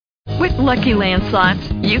With Lucky Land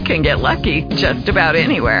Slots, you can get lucky just about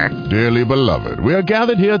anywhere. Dearly beloved, we are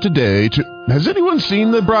gathered here today to... Has anyone seen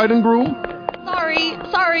the bride and groom?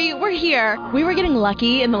 Sorry, we're here. We were getting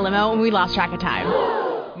lucky in the limo and we lost track of time.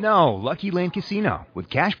 No, Lucky Land Casino, with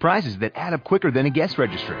cash prizes that add up quicker than a guest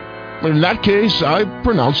registry. In that case, I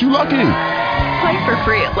pronounce you lucky. Play for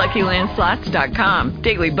free at LuckyLandSlots.com.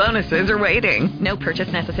 Daily bonuses are waiting. No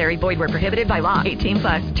purchase necessary. Void where prohibited by law. 18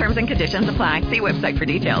 plus. Terms and conditions apply. See website for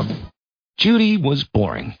details. Judy was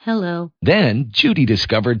boring. Hello. Then Judy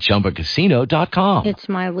discovered ChumbaCasino.com. It's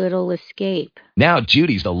my little escape. Now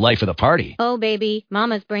Judy's the life of the party. Oh, baby,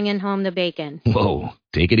 mama's bringing home the bacon. Whoa,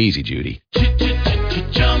 take it easy, Judy.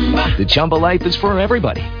 The Chumba life is for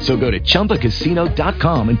everybody. So go to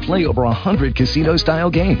ChumbaCasino.com and play over 100 casino-style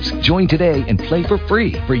games. Join today and play for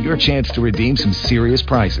free for your chance to redeem some serious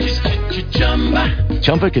prizes.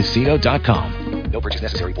 ChumbaCasino.com. No purchase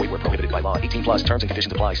necessary. Void where prohibited by law. 18 plus terms and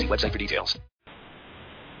conditions apply. See website for details.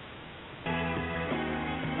 It's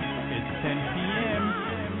 10 p.m.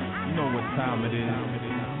 You know what time it is.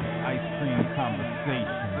 Ice cream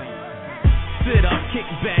conversation. Sit up, kick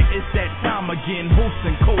back, it's that time again. Host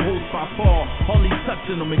and co-host by far. Hardly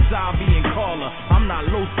touching them, Xavi and Carla. I'm not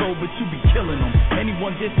Loso, but you be killing them.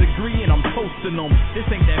 Anyone disagree and I'm toasting them. This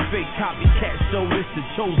ain't that fake copycat show, this the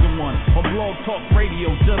chosen one. On Blog Talk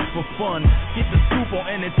Radio just for fun. Get the scoop on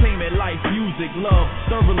entertainment, life, music, love.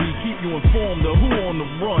 Thoroughly keep you informed of who on the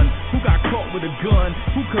run, who got caught with a gun,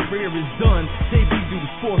 who career is done. JB do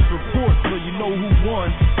the sports report so you know who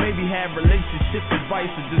won. Maybe have relationship advice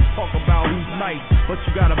and just talk about who's nice, but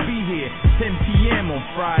you gotta be here 10 p.m. on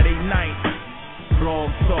Friday night.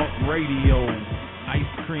 Blog Talk Radio, Ice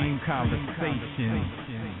Cream Conversations.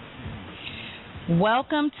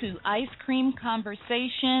 Welcome to Ice Cream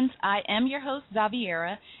Conversations. I am your host,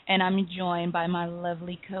 Xaviera, and I'm joined by my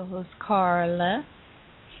lovely co-host, Carla.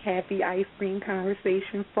 Happy Ice Cream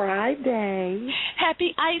Conversation Friday.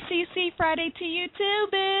 Happy ICC Friday to you too,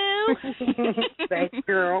 boo. Thanks,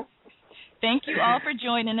 girl. Thank you all for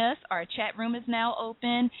joining us. Our chat room is now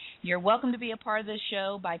open. You're welcome to be a part of the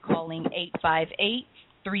show by calling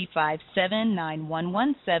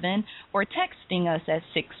 858-357-9117 or texting us at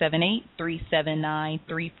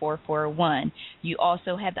 678-379-3441. You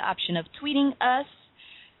also have the option of tweeting us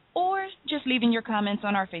or just leaving your comments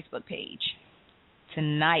on our Facebook page.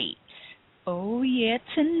 Tonight,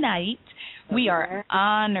 we are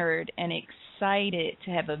honored and excited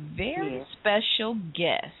to have a very special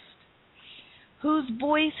guest whose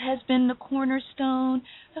voice has been the cornerstone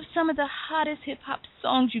of some of the hottest hip-hop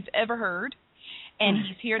songs you've ever heard. And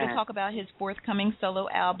he's here to talk about his forthcoming solo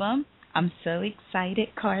album. I'm so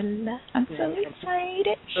excited, Carla. I'm so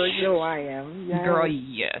excited. So you know I am. Yes. Girl,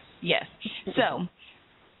 yes. So,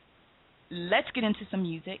 let's get into some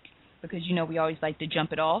music because, you know, we always like to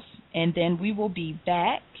jump it off. And then we will be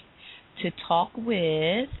back to talk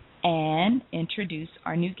with and introduce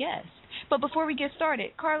our new guest. But before we get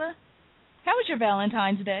started, Carla, how was your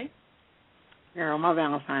Valentine's Day? Girl, my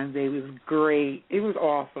Valentine's Day was great. It was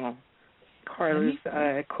awesome. Carlos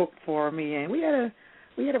cooked for me, and we had a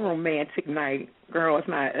romantic night. Girl, it's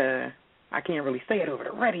not. I can't really say it over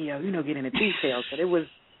the radio, get into details, but it was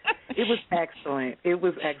excellent. It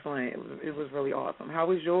was excellent. It was really awesome. How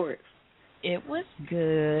was yours? It was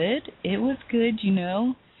good.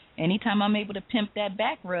 Anytime I'm able to pimp that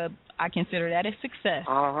back rub, I consider that a success.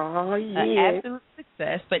 Oh, yeah. An absolute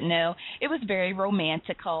success. But no, it was very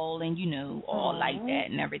romantical and, all like that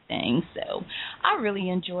and everything. So I really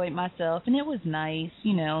enjoyed myself, and it was nice,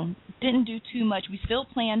 Didn't do too much. We still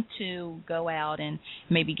plan to go out and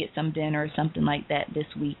maybe get some dinner or something like that this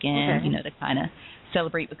weekend, to kind of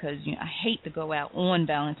celebrate because, I hate to go out on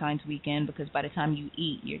Valentine's weekend because by the time you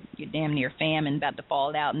eat, you're damn near famine, about to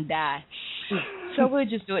fall out and die. So we'll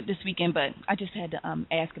just do it this weekend, but I just had to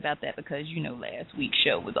ask about that because, last week's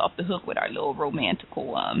show was off the hook with our little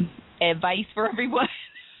romantical advice for everyone.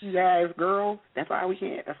 Yes, girl. That's why I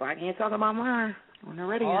can't talk about mine on the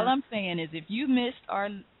radio. All I'm saying is if you missed our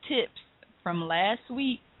tips from last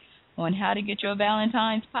week on how to get your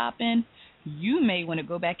Valentine's popping, you may want to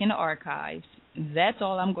go back in the archives. That's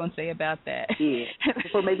all I'm going to say about that. Yeah.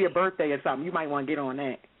 For maybe a birthday or something, you might want to get on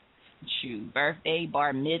that. Shoot, birthday,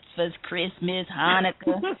 bar mitzvahs, Christmas,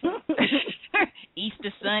 Hanukkah,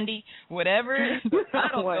 Easter Sunday, whatever. I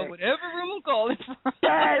don't know, whatever room I'm calling from.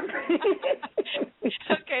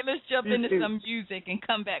 Okay, let's jump into some music and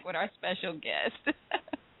come back with our special guest.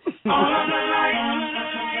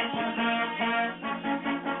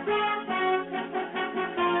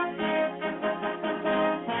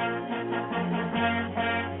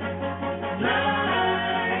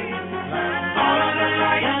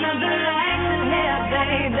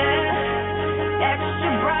 Baby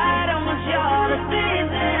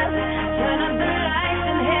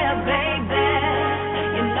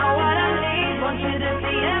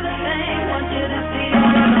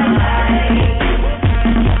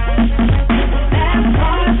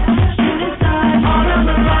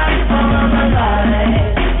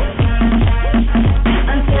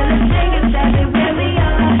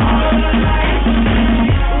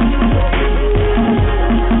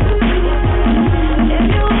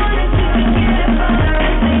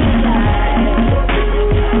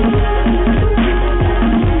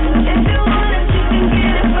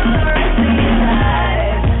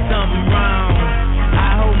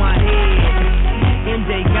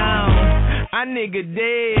my nigga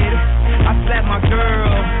dead. I slapped my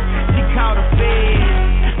girl, she caught a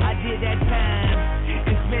fed. I did that time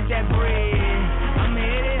and spent that bread. I'm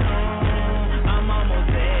headed home, I'm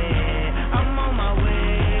almost there. I'm on my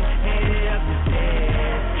way, headed up the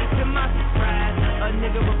stairs. To my surprise, a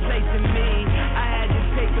nigga replacing me. I had to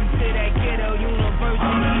take him to that ghetto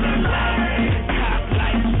university. That light, top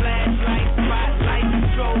lights, flashlights, spotlights,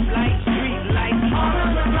 strobe lights, street lights. All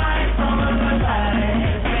of the lights, all of the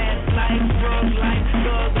lights. Fast life, drug life,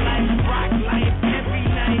 thug life, rock life, every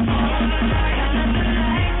night. All of the lights,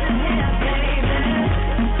 yeah, baby.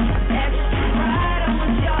 Extra ride, I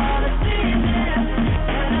want y'all to see this.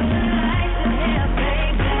 Turn up the lights in here,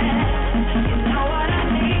 baby. You know what I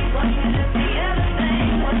need, want you to see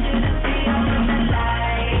everything, want you to see all of the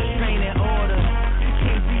lights. Train in order,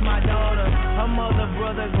 can't see my daughter. Her mother,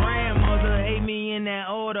 brother, grandmother, hate me in that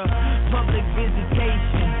order. Public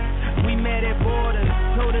visitation, we met at borders.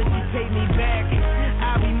 Told her she'd take me back,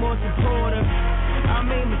 I'll be more supportive. I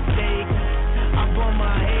made mistakes, I bumped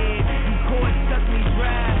my head. You court sucked me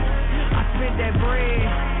dry, I spent that bread.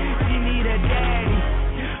 She need a daddy,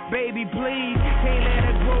 baby please. Can't let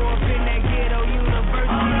her grow up in that ghetto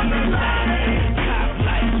university. All of the lights, top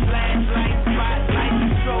lights, flashlights,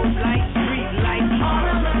 spotlights, strobe lights, street lights. All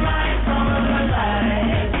of the lights, all of the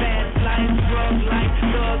lights. Fast life, drug life,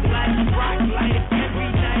 thug life, rock life,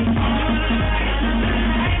 every night. All of the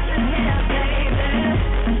lights in here, baby.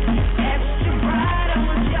 Extra bright, I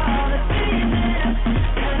want y'all to see this.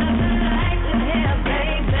 Turn up the lights in here,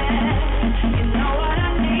 baby. You know what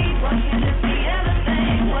I need, want you to see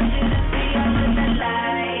everything, want you to see all of the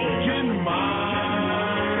lights. Get in the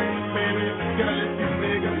mind, baby. Gotta let these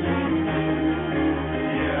niggas loose.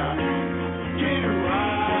 Yeah. Get it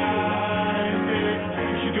right, baby.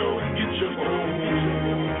 You should go and get your own.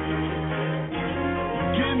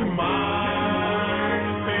 Get in the mind,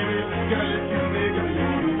 baby. Gotta let these niggas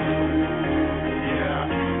loose. Yeah.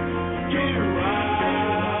 Get it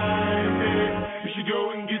right, baby. You should go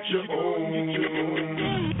and get your own.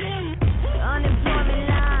 Unemployment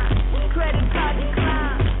line, credit card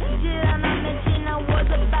decline. Did I not mention I was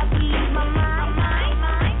about to lose my mind?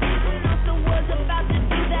 Also was about to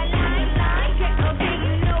do that line. Okay,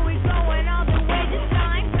 you know we're going all the way this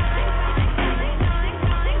time.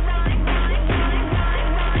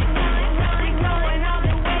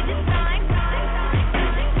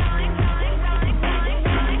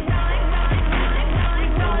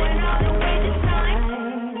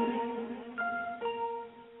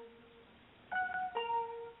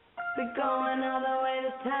 We're going all the way this time. We're going all the way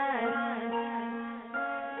this time.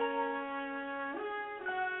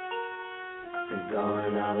 We're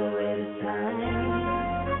going all the way this time. We're going all the way this time.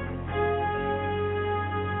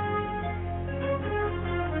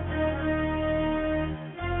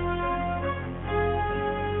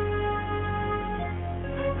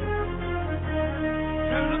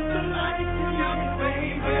 Turn up the lights, young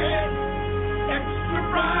baby. Extra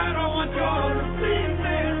bright, I want y'all to see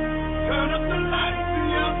this. Turn up the lights,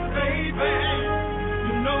 young baby.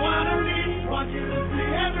 You know what I need, want you to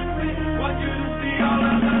see everything, want you to see all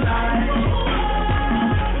of the lights.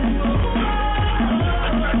 I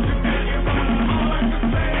tried to tell you, but all I could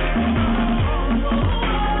say.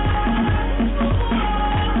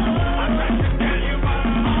 I tried to tell you,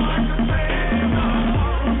 but all I could say.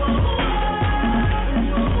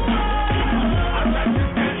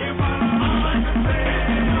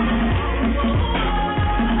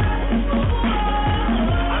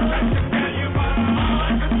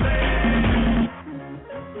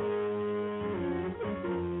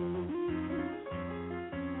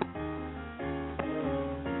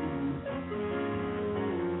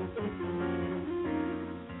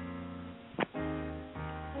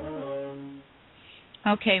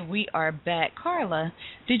 Okay, we are back. Carla,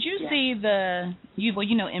 did you see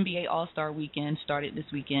NBA All-Star Weekend started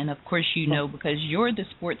this weekend. Of course you know because you're the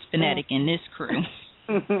sports fanatic in this crew.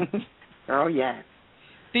 Oh, yes.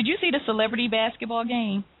 Did you see the celebrity basketball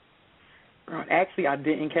game? Actually, I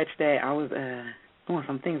didn't catch that. I was doing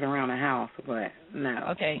some things around the house, but no.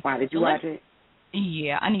 Okay. Why, did you watch it?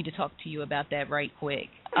 Yeah, I need to talk to you about that right quick.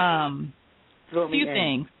 Few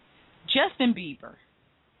things. Justin Bieber.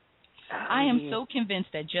 I am so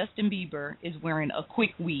convinced that Justin Bieber is wearing a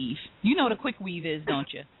quick weave. You know what a quick weave is,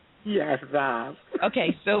 don't you? Yes, Bob.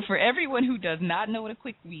 Okay, so for everyone who does not know what a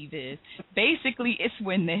quick weave is, basically it's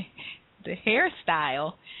when the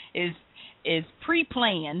hairstyle is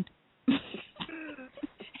pre-planned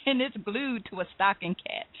and it's glued to a stocking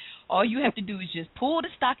cap. All you have to do is just pull the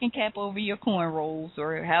stocking cap over your cornrows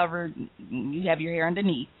or however you have your hair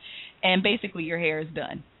underneath, and basically your hair is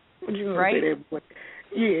done. You right?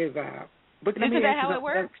 Yeah, Bob. But isn't that how it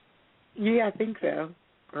works? Yeah, I think so.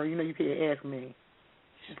 Or, you can't ask me.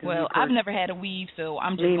 Well, I've never had a weave, so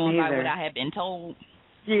I'm just going by what I have been told.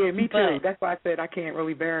 Yeah, me too. That's why I said I can't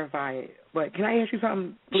really verify it. But can I ask you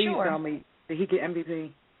something? Please tell me, did he get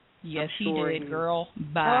MVP? Yes, he did, girl.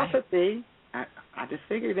 Bye. I also see. I just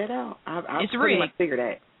figured that out. It's pretty rigged. much figured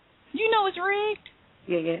that. You know it's rigged.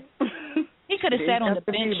 Yeah. He could have sat on the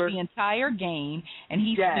bench the entire game, and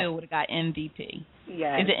he still would have got MVP.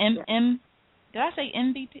 Yeah. Is it M? Did I say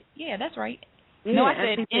MVP? Yeah, that's right. Yeah, no, I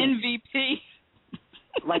said MVP.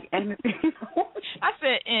 Like MVP. I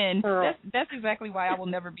said N. That's exactly why I will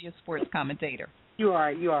never be a sports commentator. You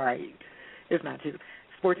are right. It's not just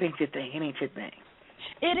sports ain't your thing. It ain't your thing.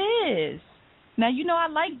 It is. Now I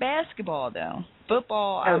like basketball though.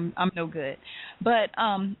 Football, I'm no good. But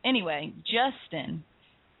anyway, Justin,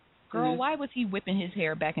 girl, why was he whipping his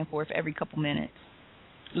hair back and forth every couple minutes?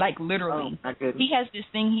 Like literally. Oh, my goodness. He has this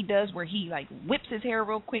thing he does where he like whips his hair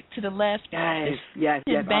real quick to the left. Yes.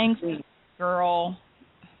 Bangs. Girl,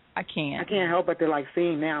 I can't. I can't help but to like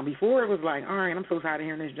seeing now. Before it was like, all right, I'm so tired of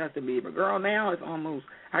hearing this Justin Bieber. Girl, now it's almost,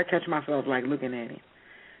 I catch myself like looking at him,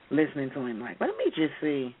 listening to him like, let me just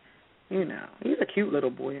see, he's a cute little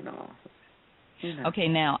boy and all. Okay,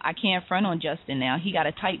 now, I can't front on Justin now. He got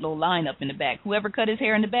a tight little lineup in the back. Whoever cut his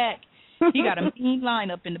hair in the back, he got a mean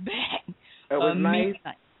lineup in the back. That was nice.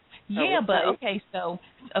 Yeah, but, okay, so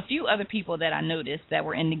a few other people that I noticed that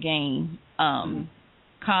were in the game,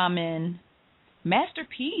 Common, Master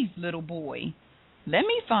P's little boy. Let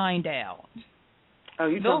me find out. Oh,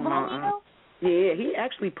 you talking about? Yeah, he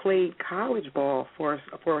actually played college ball for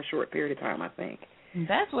a short period of time, I think.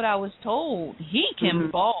 That's what I was told. He can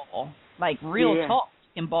ball, like real talk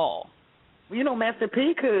can ball. Master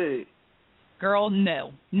P could. Girl,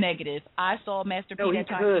 no, negative. I saw Master P that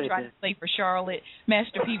time he tried to play for Charlotte.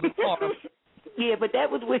 Master P was horrible. Yeah, but that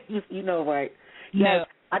was when right? No.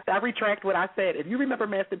 I retract what I said. If you remember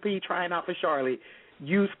Master P trying out for Charlotte,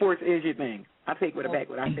 sports is your thing. I take back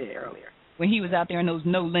what I said earlier. When he was out there in those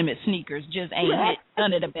no-limit sneakers, just ain't hit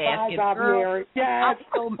none of the basket. Girl, yes.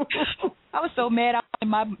 I was so mad I wanted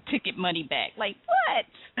my ticket money back. Like, what?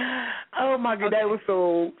 Oh, my God, that was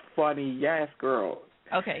so funny. Yes, girl.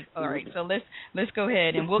 Okay, all right. So let's go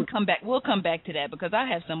ahead and we'll come back. We'll come back to that because I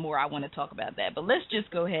have some more I want to talk about that. But let's just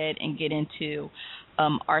go ahead and get into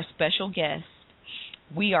our special guest.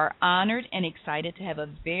 We are honored and excited to have a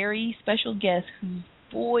very special guest whose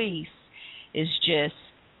voice is just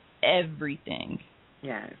everything.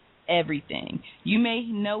 Yes. Everything. You may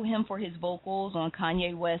know him for his vocals on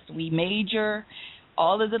Kanye West's We Major,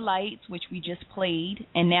 All of the Lights, which we just played,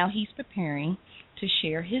 and now he's preparing to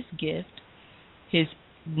share his gift, his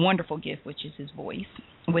wonderful gift, which is his voice,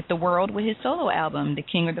 with the world with his solo album, The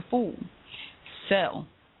King or the Fool. So,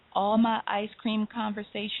 all my ice cream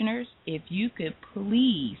conversationers, if you could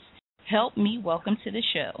please help me welcome to the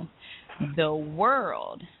show the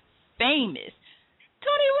world famous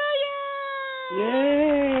Tony Williams!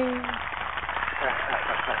 Yay!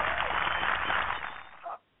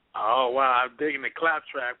 Oh, wow, I'm digging the clap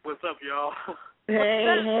track. What's up, y'all?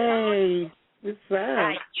 Hey. What's up?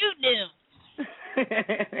 How you doing?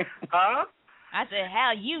 Huh? I said,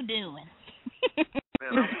 how you doing?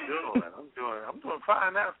 Man, I'm doing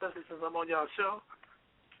fine now, especially since I'm on y'all's show.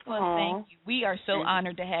 Well, thank you. We are so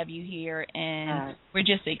honored to have you here, and we're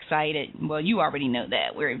just excited. Well, you already know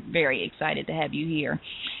that. We're very excited to have you here.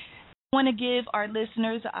 I want to give our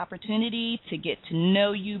listeners the opportunity to get to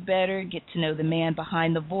know you better, get to know the man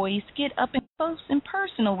behind the voice, get up and close and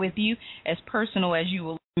personal with you, as personal as you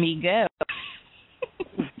will let me go.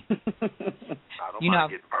 I don't mind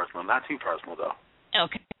getting personal. Not too personal, though.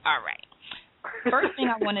 Okay. All right. First thing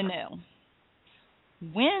I want to know,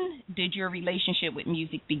 when did your relationship with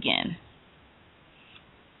music begin?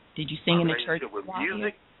 Did you sing in the church? With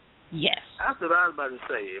music? Yes. That's what I was about to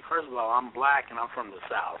say. First of all, I'm black and I'm from the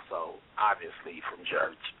South, so obviously from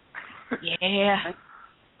church. Yeah.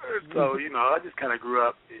 So, I just kind of grew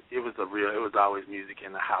up. It was always music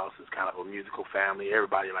in the house. It's kind of a musical family.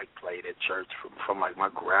 Everybody played at church from my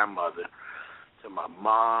grandmother to my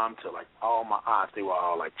mom to all my aunts. They were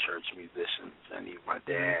all church musicians, and even my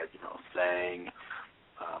dad, sang.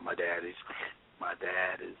 My dad is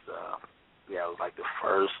was the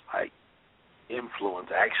first influence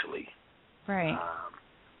actually. Right.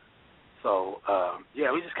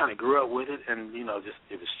 We just kind of grew up with it, and it was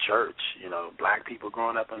church. Black people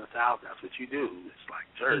growing up in the South, that's what you do. It's like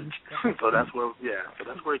church. So that's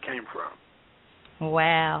where it came from.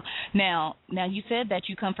 Wow. Now you said that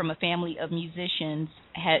you come from a family of musicians.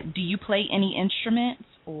 Do you play any instruments,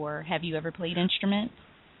 or have you ever played instruments?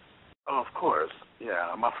 Oh, of course.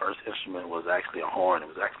 Yeah, my first instrument was actually a horn. It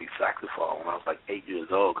was actually saxophone when I was like 8 years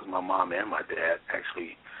old because my mom and my dad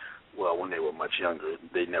actually, well, when they were much younger,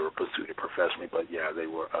 they never pursued it professionally, but yeah, they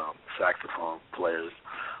were saxophone players.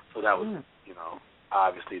 So that was, you know,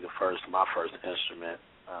 obviously my first instrument.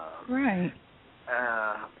 Right.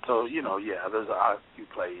 So, you know, yeah, I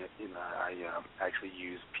actually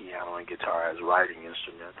use piano and guitar as writing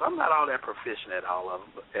instruments. I'm not all that proficient at all of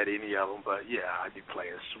them, at any of them, but yeah, I do play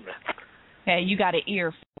instruments. Hey, you got an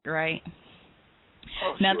ear for it, right?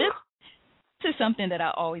 Oh, now, sure. this is something that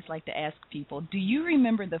I always like to ask people. Do you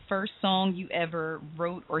remember the first song you ever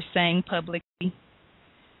wrote or sang publicly?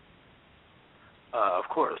 Of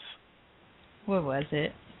course. What was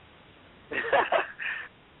it?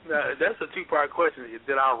 No, that's a two-part question.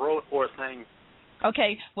 Did I wrote or sing?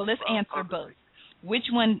 Okay, well, let's answer both. Which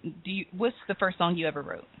one what's the first song you ever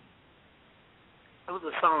wrote? It was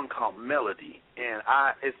a song called Melody, and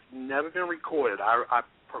it's never been recorded. I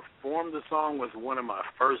performed the song with one of my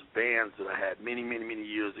first bands that I had many, many, many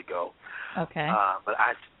years ago. Okay. But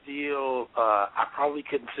I probably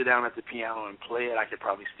couldn't sit down at the piano and play it. I could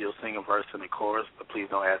probably still sing a verse and a chorus, but please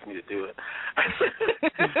don't ask me to do it.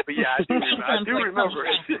 But yeah, I do remember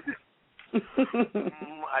it.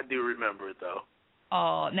 I do remember it, though.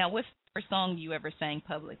 Oh, now what's the first song you ever sang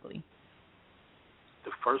publicly?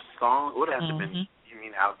 The first song? It would have to been, you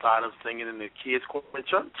mean outside of singing in the kids' choir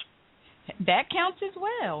church? That counts as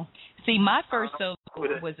well. See, my first solo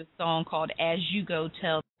was a song called As You Go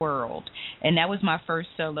Tell the World, and that was my first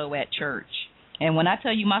solo at church. And when I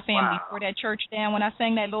tell you my family tore that church down when I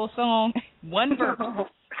sang that little song, one verse,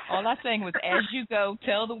 all I sang was As You Go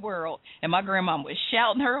Tell the World, and my grandma was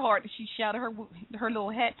shouting her heart. She shouted her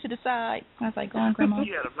little hat to the side. I was like, go on, Grandma.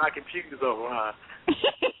 You had them knocking pews over, huh?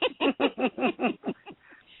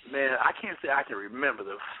 Man, I can't say I can remember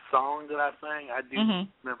the song that I sang. I do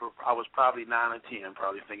remember I was probably 9 or 10,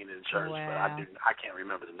 probably singing in church, but I can't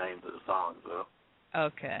remember the names of the songs though.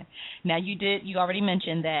 Okay. Now you already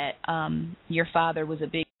mentioned that your father was a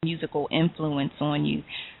big musical influence on you.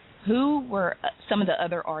 Who were some of the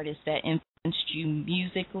other artists that influenced you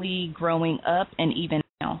musically growing up and even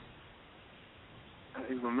now?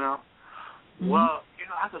 Even now? Well,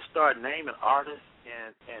 I could start naming artists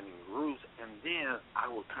and groups, and then I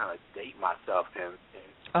will kind of date myself and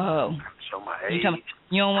show my age.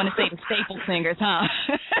 You don't want to say the staple singers, huh?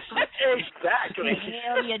 Exactly.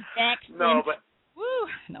 Mahalia Jackson. No, but woo.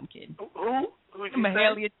 No, I'm kidding. Who did you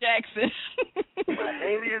Mahalia Jackson.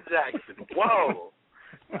 Mahalia Jackson. Whoa.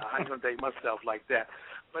 I'm gonna date myself like that.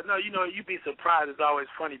 But no, you'd be surprised. It's always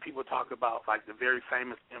funny. People talk about like the very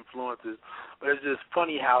famous influences, but it's just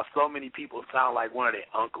funny how so many people sound like one of their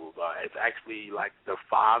uncles, or it's actually like their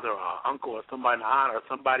father or uncle or somebody in the aunt or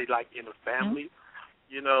somebody like in the family,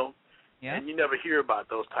 Yeah. And you never hear about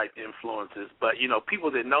those type influences. But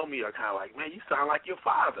people that know me are kind of like, man, you sound like your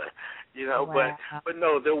father, Wow. But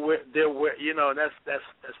no, there were,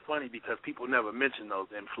 that's funny because people never mention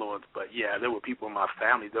those influences. But yeah, there were people in my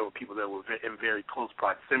family. There were people that were in very close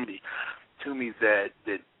proximity to me that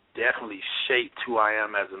definitely shaped who I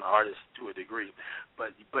am as an artist to a degree.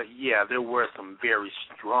 But yeah, there were some very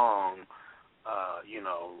strong,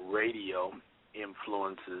 radio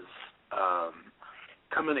influences.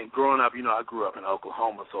 Coming and growing up, I grew up in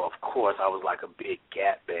Oklahoma, so of course I was like a big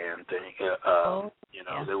Gap Band thing.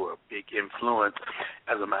 They were a big influence.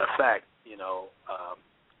 As a matter of fact,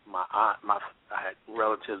 my aunt, I had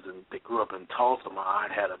relatives that grew up in Tulsa. My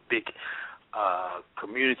aunt had a big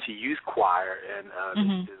community youth choir, and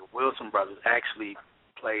the Wilson brothers actually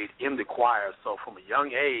played in the choir. So from a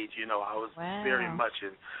young age, I was very much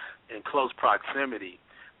in close proximity.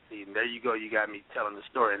 There you go. You got me telling the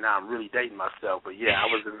story, and now I'm really dating myself. But yeah,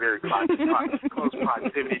 I was in very close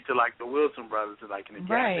proximity to like the Wilson brothers, like in the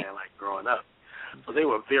Gap Band, like growing up. So they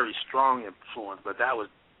were a very strong influence. But that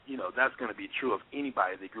was, that's going to be true of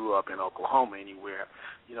anybody that grew up in Oklahoma anywhere.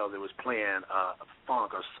 That was playing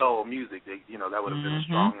funk or soul music. That would have been a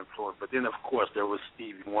strong influence. But then of course there was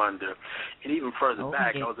Stevie Wonder, and even further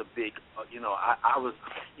back, I was a big, I was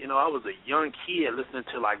a young kid listening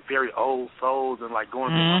to like very old souls and like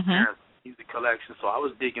going through my parents' music collection. So I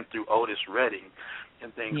was digging through Otis Redding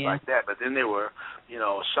and things like that. But then there were,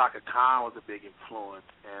 Shaka Khan was a big influence,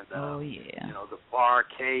 and the Bar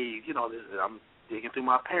Cave. I'm digging through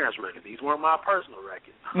my parents' records. These weren't my personal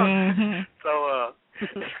records. So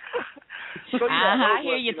I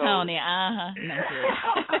hear you, Tony.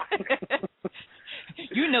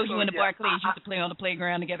 You in the Barclays used to play on the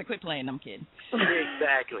playground together. Quit playing. I'm kidding.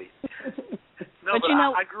 Exactly. No, but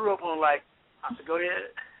I grew up on like. Go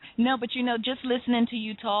ahead. No, but just listening to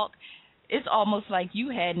you talk, it's almost like you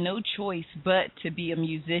had no choice but to be a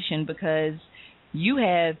musician because you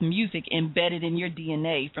have music embedded in your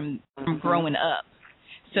DNA from growing up.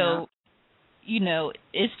 So,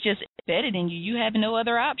 it's just embedded in you. You have no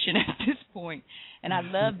other option at this point. And I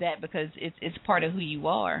love that because it's part of who you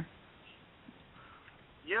are.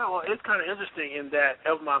 Yeah, well, it's kind of interesting in that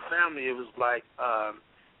of my family, it was like, I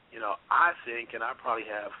think, and I probably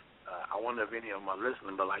have, I wonder if any of them are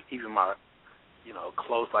listening, but like even my,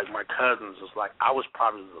 close, like my cousins, was like I was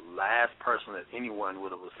probably the last person that anyone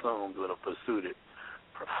would have assumed would have pursued it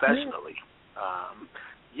professionally.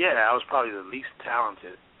 I was probably the least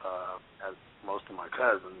talented as most of my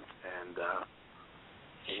cousins, and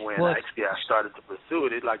when I started to pursue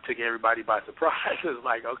it, it like took everybody by surprise. It was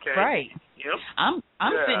like, okay, right. I'm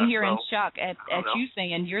sitting here in shock at you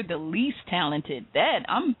saying you're the least talented. That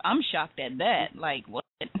I'm shocked at that. Like what?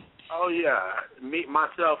 Oh yeah,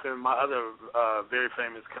 myself, and my other very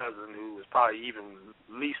famous cousin who was probably even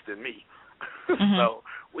least than me. So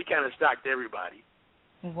we kind of shocked everybody.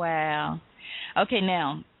 Wow. Okay,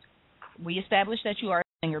 now we established that you are a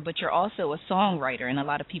singer, but you're also a songwriter, and a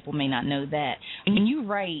lot of people may not know that. When you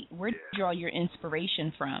write, where do you draw your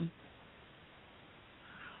inspiration from?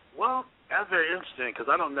 Well, that's very interesting because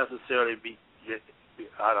I don't necessarily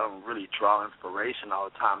I don't really draw inspiration all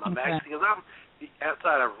the time. I'm actually, because I'm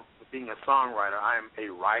outside of being a songwriter, I am a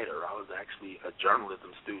writer. I was actually a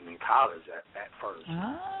journalism student in college at first. So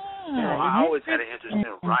I always had an interest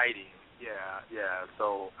in writing. Yeah.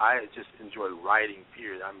 So I just enjoy writing.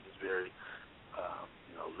 Period. I'm just very,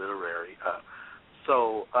 literary.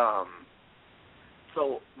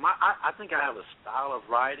 I think I have a style of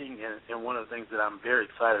writing, and one of the things that I'm very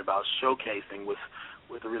excited about showcasing with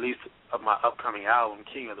the release of my upcoming album,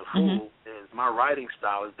 King of the Fool, is my writing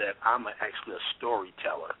style is that I'm actually a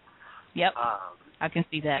storyteller. Yep, I can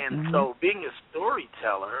see that. And so being a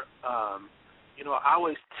storyteller, I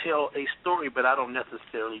always tell a story, but I don't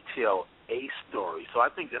necessarily tell a story. So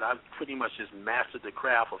I think that I've pretty much just mastered the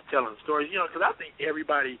craft of telling stories, because I think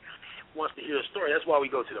everybody wants to hear a story. That's why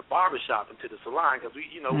we go to the barbershop and to the salon, because we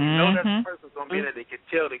know that the person's going to be there that can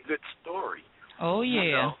tell the good story. Oh,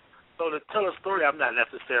 yeah. So to tell a story, I'm not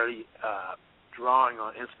necessarily drawing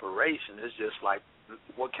on inspiration. It's just like,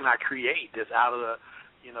 what can I create that's out of the,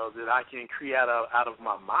 that I can create out of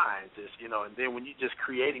my mind, and then when you're just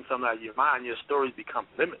creating something out of your mind, your stories become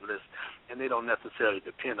limitless, and they don't necessarily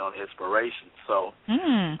depend on inspiration. So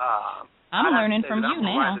I'm learning from you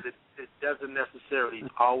now. It doesn't necessarily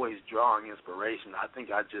always draw on inspiration. I think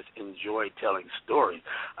I just enjoy telling stories.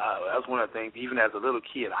 That's one of the things, even as a little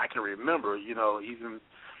kid, I can remember, even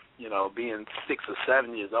being 6 or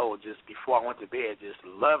 7 years old, just before I went to bed, just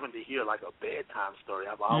loving to hear like a bedtime story.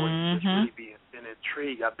 I've always just really been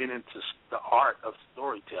intrigued. I've been into the art of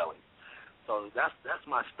storytelling. So that's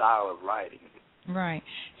my style of writing. Right.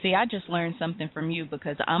 See, I just learned something from you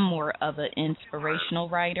because I'm more of an inspirational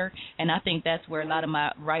writer, and I think that's where a lot of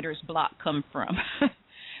my writer's block come from.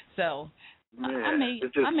 So I may go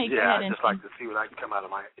ahead and... I just like to see what I can come out of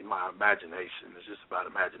my imagination. It's just about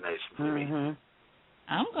imagination for me.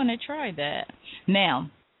 I'm going to try that. Now,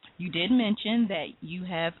 you did mention that you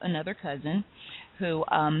have another cousin who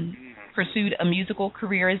pursued a musical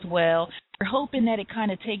career as well. We're hoping that it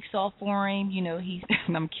kind of takes off for him.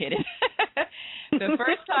 I'm kidding. The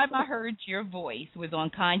first time I heard your voice was on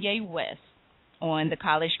Kanye West on the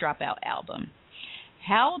College Dropout album.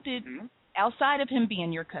 How did, outside of him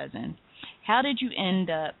being your cousin, how did you end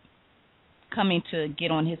up coming to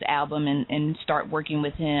get on his album and start working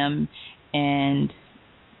with him? And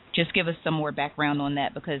just give us some more background on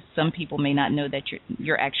that, because some people may not know that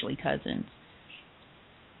you're actually cousins.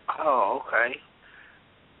 Oh, okay.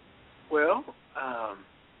 Well,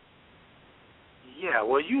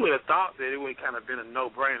 you would have thought that it would have kind of been a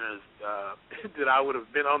no-brainer that I would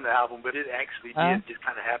have been on the album, but it actually did just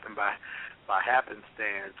kind of happen by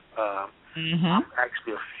happenstance. I'm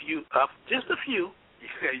actually just a few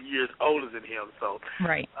years older than him, so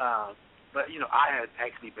right. But I had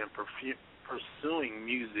actually been pursuing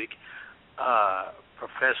music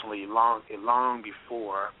professionally long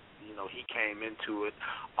before he came into it,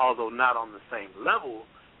 although not on the same level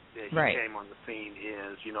that he came on the scene.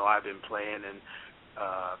 I've been playing and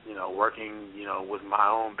working with my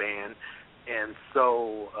own band, and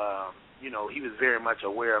so he was very much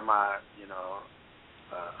aware of my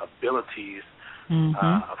abilities,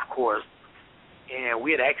 of course, and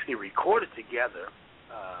we had actually recorded together.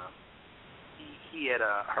 He had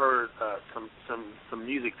heard some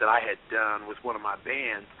music that I had done with one of my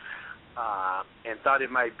bands, and thought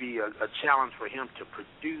it might be a challenge for him to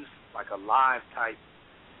produce like a live type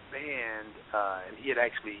band, and he had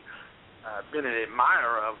actually been an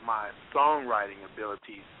admirer of my songwriting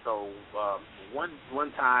abilities. So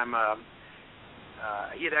one time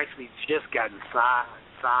he had actually just gotten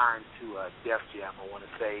signed to Def Jam, I want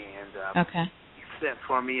to say, and he sent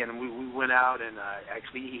for me, and we went out, and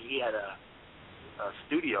actually he had a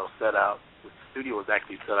studio set up. The studio was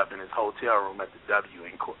actually set up in his hotel room at the W,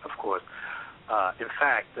 of course. In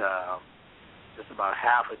fact, just about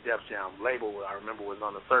half of Def Jam label, I remember, was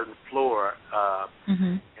on a certain floor,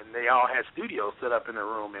 and they all had studios set up in the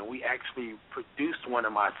room, and we actually produced one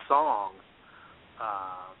of my songs.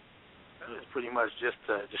 It was pretty much just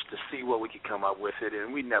to see what we could come up with it,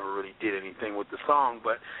 and we never really did anything with the song,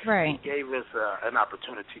 but it gave us an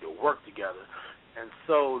opportunity to work together. And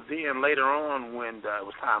so then later on, when it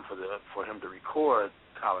was time for him to record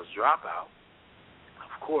College Dropout,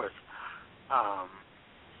 of course,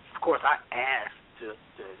 I asked to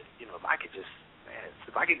if I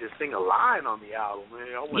could just sing a line on the album,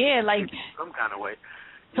 like some kind of way.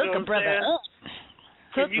 Hook a brother up.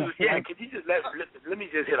 Could you just let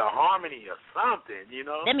me just hit a harmony or something,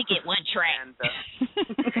 Let me get one track. And,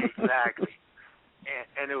 exactly.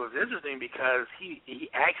 And it was interesting because he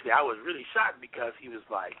actually, I was really shocked because he was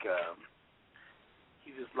like,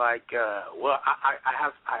 well,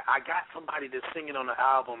 I got somebody that's singing on the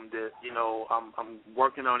album that I'm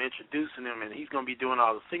working on introducing him, and he's gonna be doing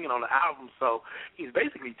all the singing on the album. So he's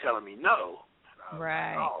basically telling me no.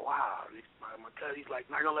 Right. Like, oh wow, he's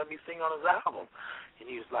like not gonna let me sing on his album, and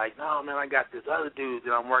he was like, no man, I got this other dude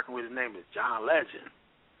that I'm working with. His name is John Legend.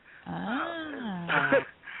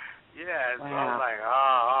 Yeah, so I was like,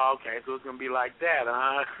 oh, okay, so it's gonna be like that,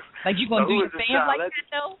 huh? Like you gonna do your fans like that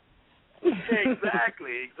though?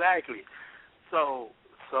 Exactly.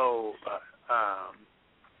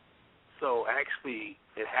 So actually,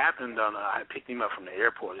 it happened on. I picked him up from the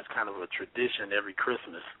airport. It's kind of a tradition every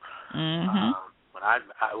Christmas. When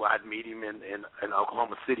I'd meet him in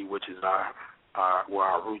Oklahoma City, which is where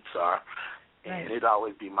our roots are, and it'd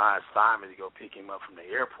always be my assignment to go pick him up from the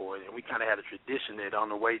airport. And we kind of had a tradition that on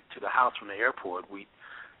the way to the house from the airport, we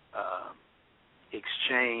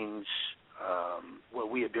exchange what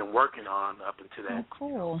we had been working on up until that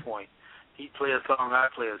point. He'd play a song,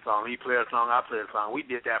 I'd play a song. He'd play a song, I'd play a song. We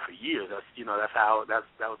did that for years. That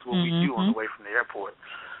was what we do on the way from the airport.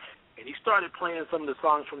 And he started playing some of the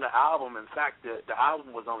songs from the album. In fact, the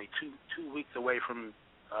album was only two weeks away from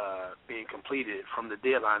being completed, from the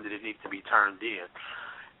deadline that it needed to be turned in.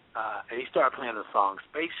 And he started playing the song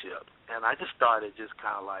Spaceship. And I just started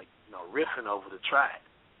kind of like, riffing over the track.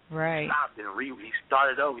 Right. He stopped and he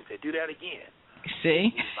started over. He said, do that again. See?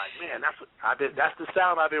 He was like, man, that's the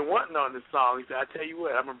sound I've been wanting on this song. He said, I tell you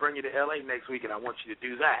what, I'm going to bring you to L.A. next week, and I want you to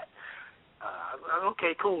do that. I was like,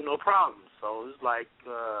 okay, cool, no problem. So it was like,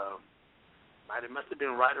 it must have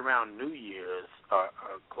been right around New Year's, or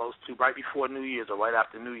close to, right before New Year's or right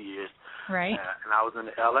after New Year's. Right. And I was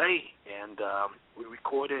in L.A., and we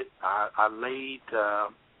recorded. I laid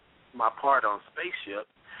my part on Spaceship,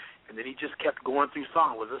 and then he just kept going through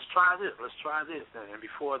songs. Well, let's try this. And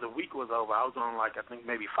before the week was over, I was on I think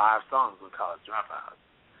maybe 5 songs with College Dropout.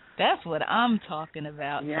 That's what I'm talking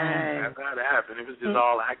about. Yeah, that's how it happened. It was just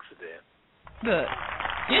all accident. Good.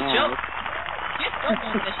 Get your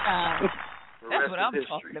on the shine. That's what I'm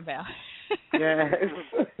talking about. Yes.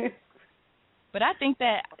 But I think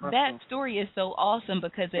that story is so awesome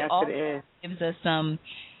because it also gives us some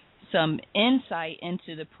insight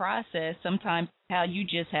into the process. Sometimes how you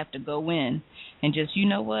just have to go in and just, you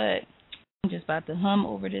know what, I'm just about to hum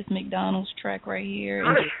over this McDonald's track right here.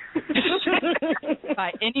 And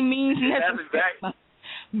by any means necessary.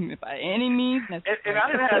 By any means necessary. And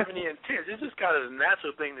I didn't have any intent. It's just kind of a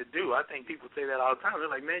natural thing to do. I think people say that all the time.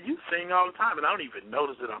 They're like, man, you sing all the time, and I don't even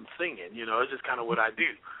notice that I'm singing. It's just kind of what I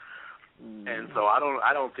do. And so I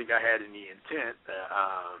don't think I had any intent.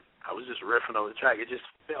 I was just riffing over the track. It just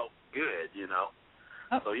felt good,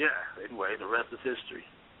 So yeah. Anyway, the rest is history.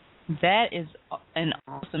 That is an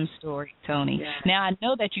awesome story, Tony. Yeah. Now I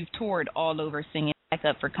know that you've toured all over singing back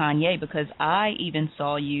up for Kanye because I even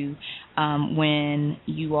saw you when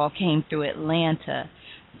you all came through Atlanta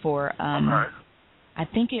for I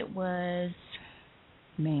think it was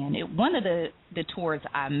one of the tours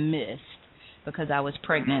I missed because I was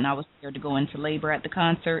pregnant and I was scared to go into labor at the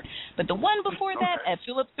concert. But the one before that at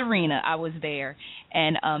Phillips Arena, I was there.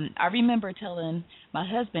 And I remember telling my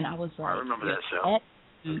husband, I was like, I remember that show.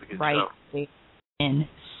 Right there and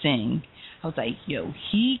sing. I was like,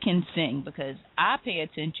 he can sing because I pay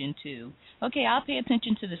attention to, I'll pay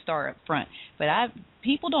attention to the star up front. But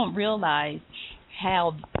people don't realize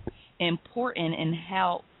how important and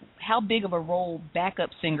how big of a role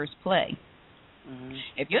backup singers play. Mm-hmm.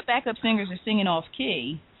 If your backup singers are singing off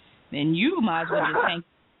key, then you might as well just thank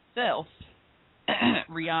yourself,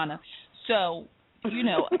 Rihanna. So, you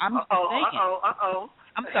know, I'm saying.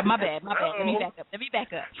 I'm sorry, my bad. Let me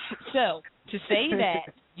back up. So, to say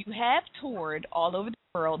that you have toured all over the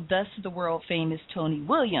world, thus the world-famous Tony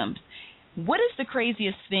Williams, what is the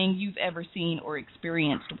craziest thing you've ever seen or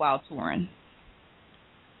experienced while touring?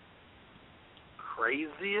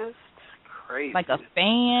 Craziest? Like a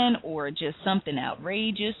fan or just something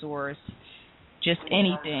outrageous or just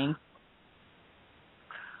anything?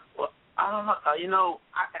 Well, I don't know. You know,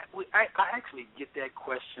 I actually get that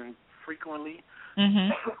question frequently. Mm-hmm.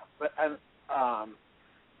 But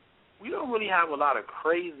we don't really have a lot of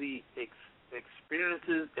crazy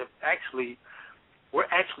experiences.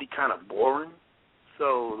 We're actually kind of boring.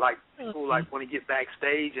 So, like, people like when they get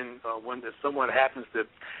backstage and when someone happens to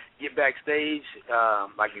get backstage,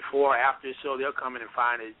 like before or after the show, they'll come in and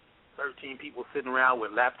find 13 people sitting around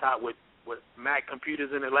with laptop with Mac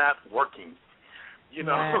computers in their laps working. You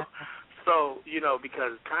know, yeah. So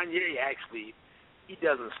because Kanye actually. He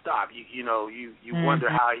doesn't stop. You wonder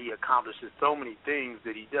how he accomplishes so many things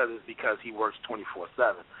that he does is because he works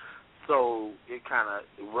 24/7. So it kind of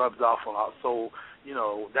rubs off on us. So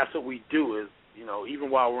that's what we do is even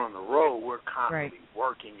while we're on the road, we're constantly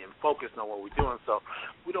working and focused on what we're doing. So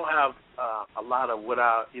we don't have a lot of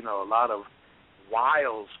a lot of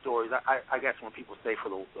wild stories. I guess when people say for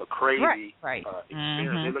the crazy experience,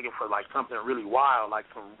 they're looking for like something really wild, like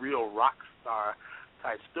some real rock star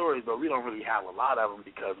type stories, but we don't really have a lot of them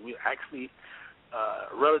because we actually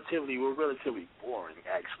we're relatively boring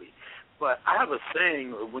actually. But I have a saying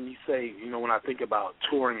when you say, when I think about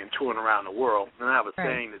touring and touring around the world, and I have a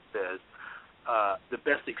saying that says the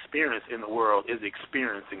best experience in the world is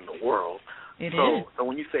experiencing the world. So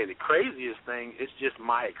when you say the craziest thing, it's just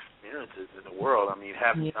my experiences in the world. I mean,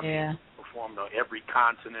 performed on every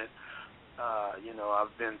continent.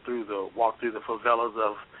 I've been walked through the favelas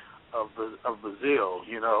of Brazil,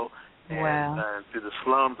 and through the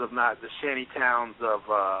slums of the shanty towns of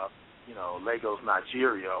Lagos,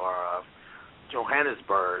 Nigeria, or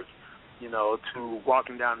Johannesburg, to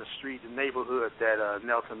walking down the street, the neighborhood that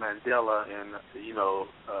Nelson Mandela and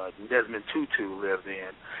Desmond Tutu lived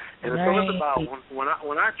in. And so it's about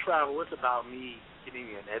when I travel, it's about me getting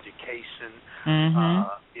an education,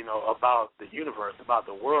 about the universe, about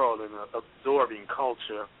the world, and absorbing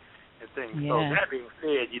culture. And things. So that being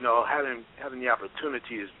said, having the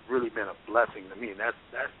opportunity has really been a blessing to me, and that's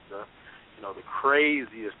the the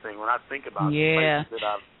craziest thing when I think about the places that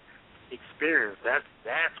I've experienced.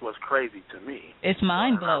 That's what's crazy to me. It's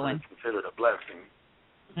mind blowing. I consider it a blessing.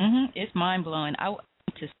 It's mind blowing. I went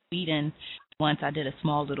to Sweden once. I did a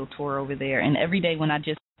small little tour over there, and every day when I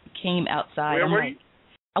just came outside, where were you?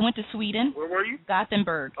 I went to Sweden. Where were you?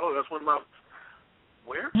 Gothenburg. Oh, that's one of my.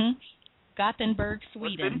 Where? Gothenburg,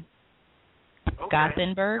 Sweden. Okay.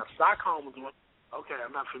 Gothenburg. Now, Stockholm was one. Okay,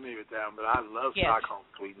 I'm not familiar with that, but I love Stockholm,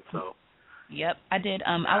 Sweden. So. Yep, I did.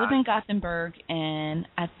 I was in Gothenburg, and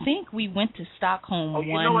I think we went to Stockholm one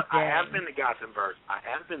day. Oh, you know what? I have been to Gothenburg. I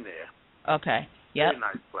have been there. Okay. Yep. Very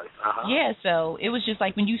nice place. Yeah, so it was just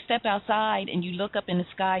like when you step outside and you look up in the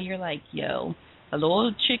sky, you're like, yo, a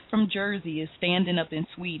little chick from Jersey is standing up in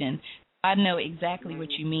Sweden. I know exactly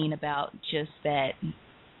what you mean about just that,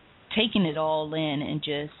 taking it all in and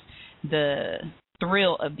just the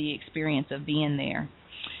thrill of the experience of being there.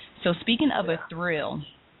 So speaking of a thrill,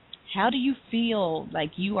 how do you feel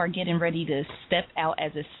like you are getting ready to step out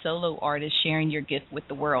as a solo artist, sharing your gift with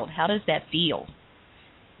the world? How does that feel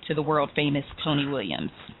to the world famous Tony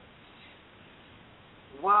Williams?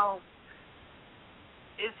 Well,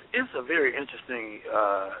 it's a very interesting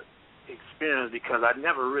experience because I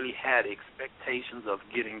never really had expectations of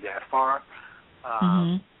getting that far.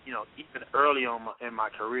 Even early on in my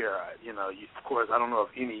career, of course, I don't know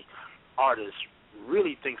if any artist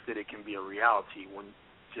really thinks that it can be a reality when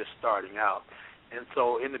just starting out. And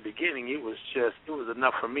so in the beginning, it was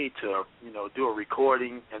enough for me to, do a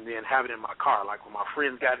recording and then have it in my car. Like when my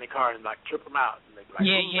friends got in the car and like trip them out and they'd be like,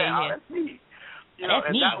 oh, that's me.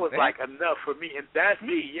 That was like enough for me. And that's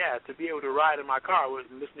me, to be able to ride in my car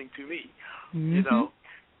with listening to me,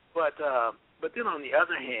 But then on the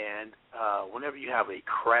other hand, whenever you have a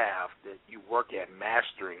craft that you work at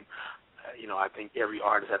mastering, I think every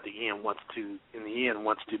artist at the end wants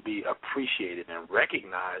to be appreciated and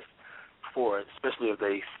recognized for it, especially if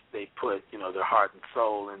they put their heart and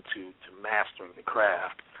soul into mastering the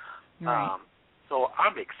craft. Right. So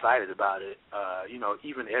I'm excited about it.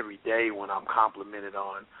 Even every day when I'm complimented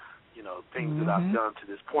on things that I've done to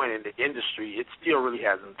this point in the industry, it still really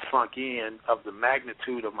hasn't sunk in of the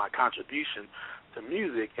magnitude of my contribution to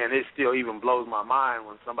music, and it still even blows my mind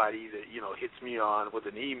when somebody either, hits me on with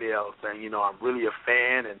an email saying, I'm really a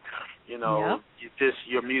fan, and,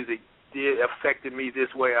 your music affected me this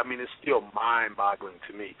way. I mean, it's still mind-boggling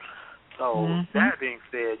to me. So that being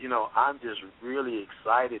said, I'm just really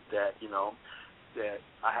excited that, that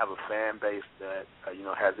I have a fan base that,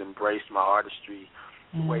 has embraced my artistry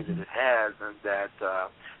the way that it has, and that,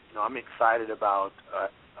 I'm excited about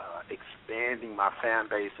expanding my fan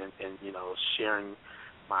base and sharing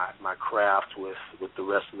my craft with the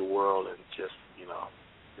rest of the world, and just,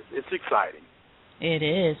 it's exciting. It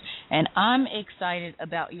is. And I'm excited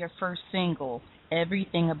about your first single,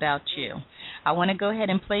 Everything About You. I want to go ahead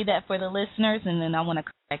and play that for the listeners, and then I want to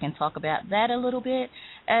come back and talk about that a little bit,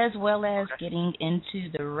 as well as getting into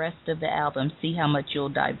the rest of the album, see how much you'll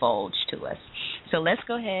divulge to us. So let's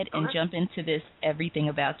go ahead and jump into this Everything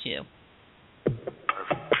About You.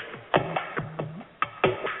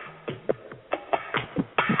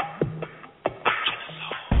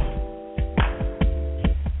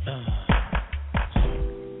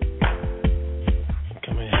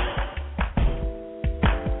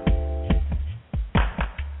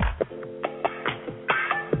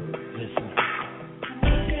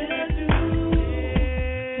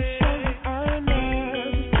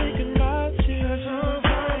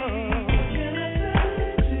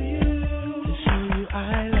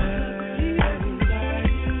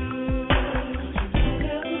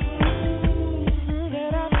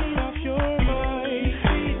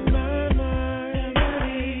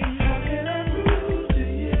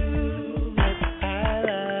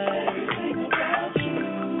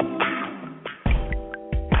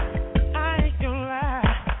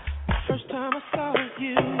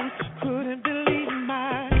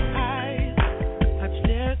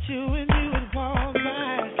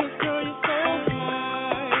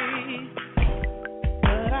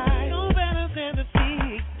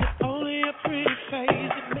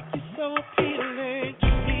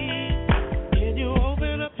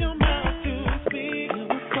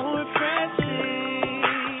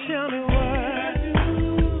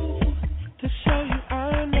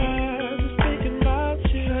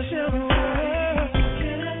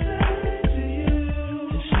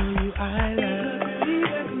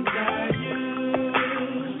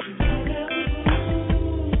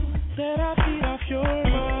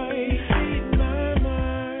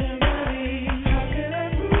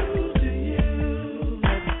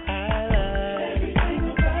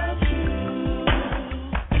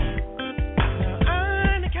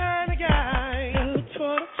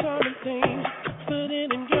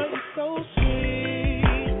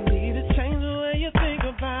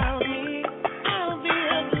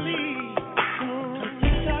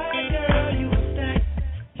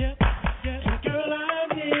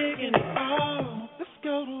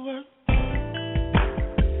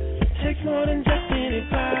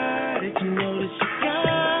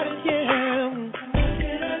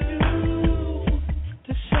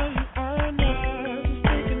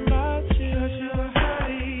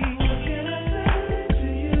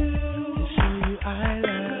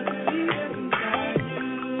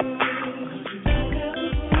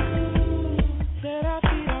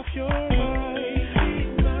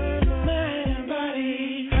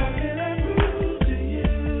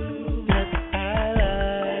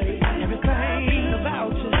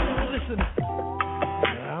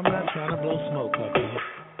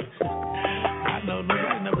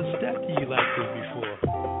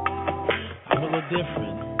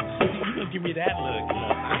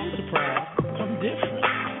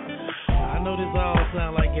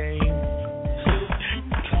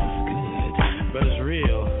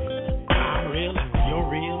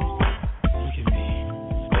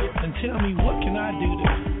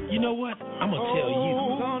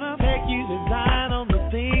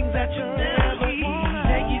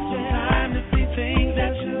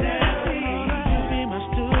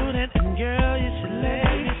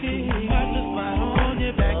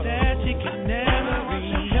 Never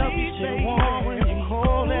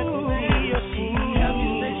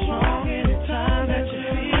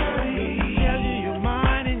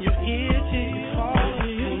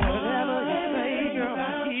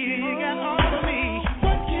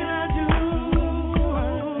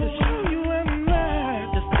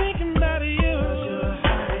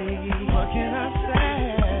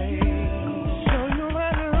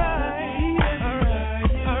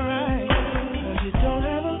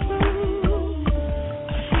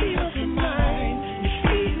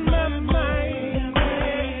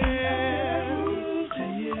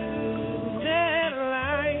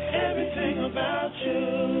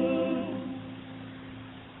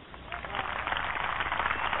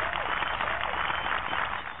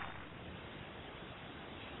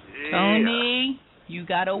Tony, you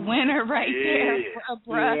got a winner right there,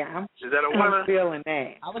 bruh. Yeah, is that a winner? I'm feeling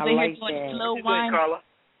that. I was in here doing that. slow What wine. Carla?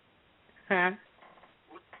 Huh?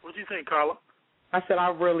 What do you think, Carla? I said I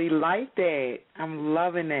really like that. I'm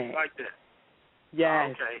loving that. Like that?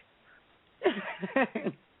 Yes.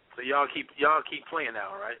 Okay. So y'all keep playing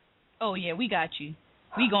now, right? Oh yeah, we got you.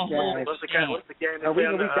 We gonna hold. What's the game? We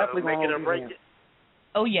definitely make it or gonna break hold it?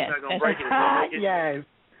 Oh yes. You're not gonna break it. Make it? Yes.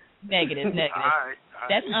 Negative. All right.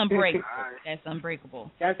 That's unbreakable. All right. That's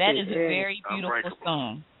unbreakable. That's that it. is a very beautiful Unbreakable.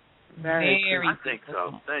 song. Very Very I think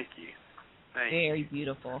beautiful. so. Thank you. Very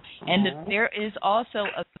beautiful. And there is also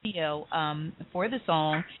a video for the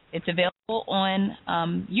song. It's available on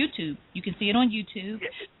YouTube. You can see it on YouTube.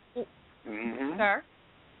 Mm-hmm. Sir?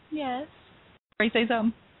 Yes. Are you say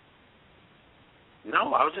something?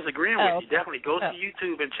 No, I was just agreeing with you. Definitely go to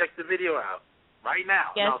YouTube and check the video out right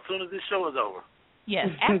now. Yes. Now, as soon as this show is over. Yes,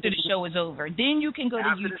 after the show is over. Then you can go to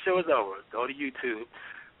After YouTube. the show is over, go to YouTube.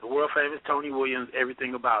 The world famous Tony Williams,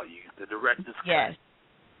 Everything About You, the director's Yes. cut.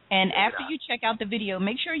 And Check it after out. you check out the video,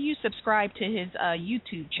 make sure you subscribe to his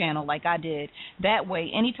YouTube channel like I did. That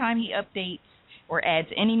way, anytime he updates or adds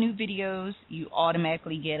any new videos, you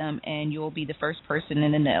automatically get them, and you'll be the first person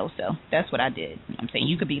in the know. So that's what I did. I'm saying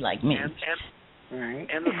you could be like me. And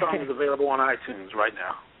the song is available on iTunes right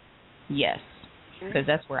now. Yes, because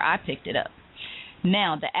that's where I picked it up.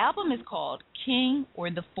 Now, the album is called King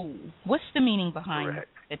or the Fool. What's the meaning behind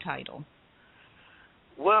the title?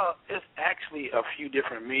 Well, it's actually a few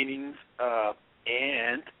different meanings.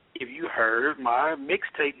 And if you heard my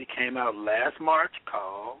mixtape that came out last March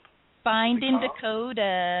called Finding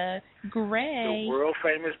Dakota Gray. The world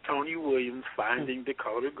famous Tony Williams, Finding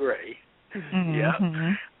Dakota Gray. Mm-hmm. Yeah.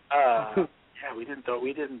 Yeah, we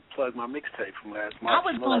didn't plug my mixtape from last March. I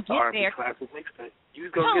was going to get R&B there. Classic mixtape. You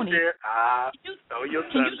was going to get there.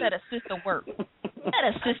 Can you let a sister work? Let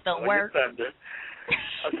a sister work.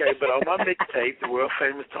 Okay, but on my mixtape, the world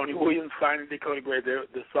famous Tony Williams, Finding Dakota Gray,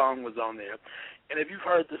 the song was on there. And if you've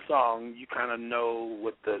heard the song, you kind of know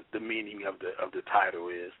what the meaning of the title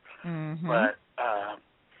is. Mm-hmm. But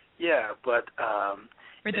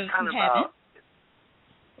for those kind who of haven't,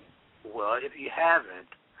 well, if you haven't,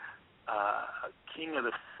 King of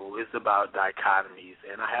the Fool is about dichotomies,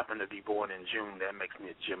 and I happen to be born in June. That makes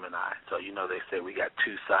me a Gemini. So they say we got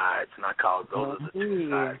two sides, and I call those the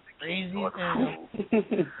two sides, the King or the Fool.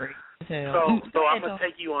 So I'm gonna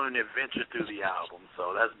take you on an adventure through the album.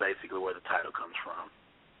 So that's basically where the title comes from.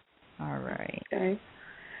 All right. Okay.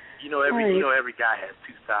 Every guy has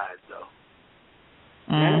two sides, though.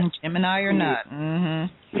 Gemini or not.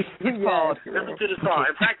 Mm-hmm. It's called. Listen to the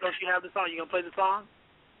song. In fact, don't you have the song? You gonna play the song?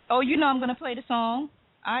 Oh, I'm going to play the song.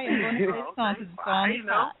 I am going to play the song because the song is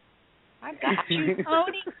hot. I got you,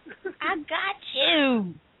 Tony. I got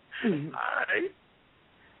you. All right.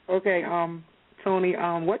 Okay, Tony,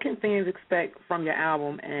 what can fans expect from your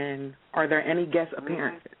album, and are there any guest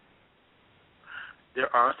appearances?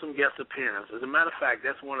 There are some guest appearances. As a matter of fact,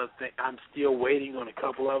 that's one of the things. I'm still waiting on a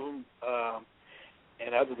couple of them.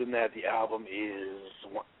 And other than that, the album is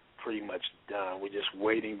pretty much done. We're just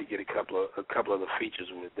waiting to get a couple of the features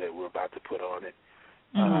that we're about to put on it.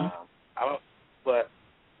 Mm-hmm. But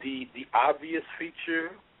the obvious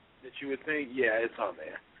feature that you would think, it's on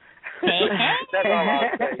there. That's all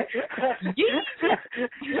I'll say.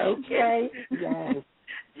 Okay. Yes.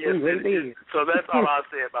 Yes. So that's all I'll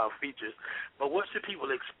say about features. But what should people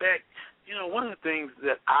expect? One of the things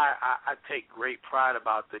that I take great pride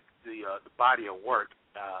about the body of work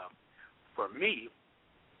for me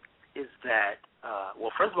is that,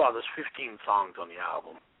 first of all, there's 15 songs on the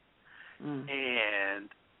album. And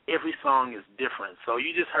every song is different. So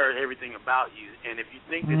you just heard Everything About You, and if you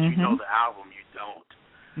think that you know the album, you don't.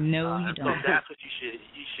 No, you don't. So that's what you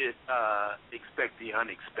should expect the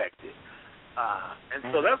unexpected. And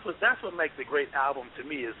so that's what makes a great album to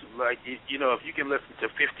me is like, if you can listen to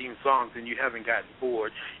 15 songs and you haven't gotten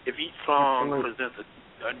bored, if each song presents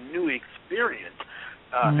a new experience,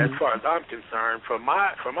 as far as I'm concerned, for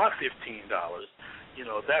my $15,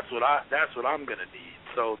 that's what I'm gonna need.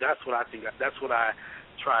 So that's what I think. That's what I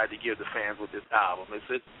try to give the fans with this album. It's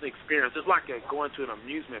an experience. It's like going to an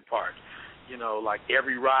amusement park. Like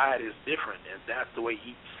every ride is different, and that's the way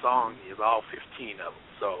each song is. All 15 of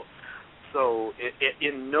them. So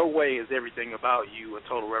in no way is Everything About You a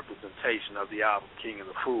total representation of the album King of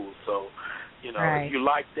the Fool. So, if you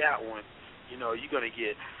like that one, you're gonna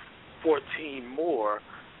get 14 more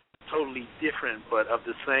totally different but of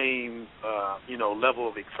the same level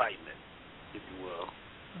of excitement, if you will.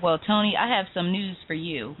 Well, Tony, I have some news for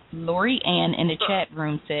you. Lori Ann in the chat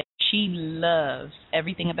room said she loves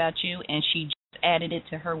Everything About You, and she just added it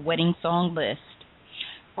to her wedding song list.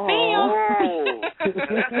 Oh,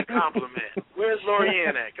 that's a compliment. Where's Lorianne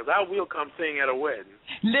at? Because I will come sing at a wedding.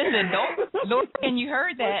 Listen, Lorianne, you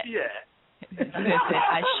heard that. Yeah.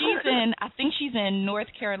 Listen, I think she's in North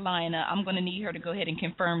Carolina. I'm going to need her to go ahead and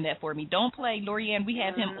confirm that for me. Don't play, Lorianne. We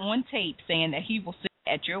have him on tape saying that he will sing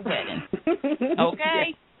at your wedding.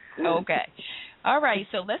 Okay? Okay. All right,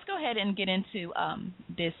 so let's go ahead and get into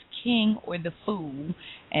this King or the Fool,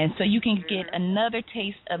 and so you can get another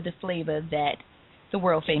taste of the flavor that the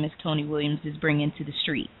world-famous Tony Williams is bringing to the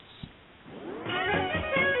streets.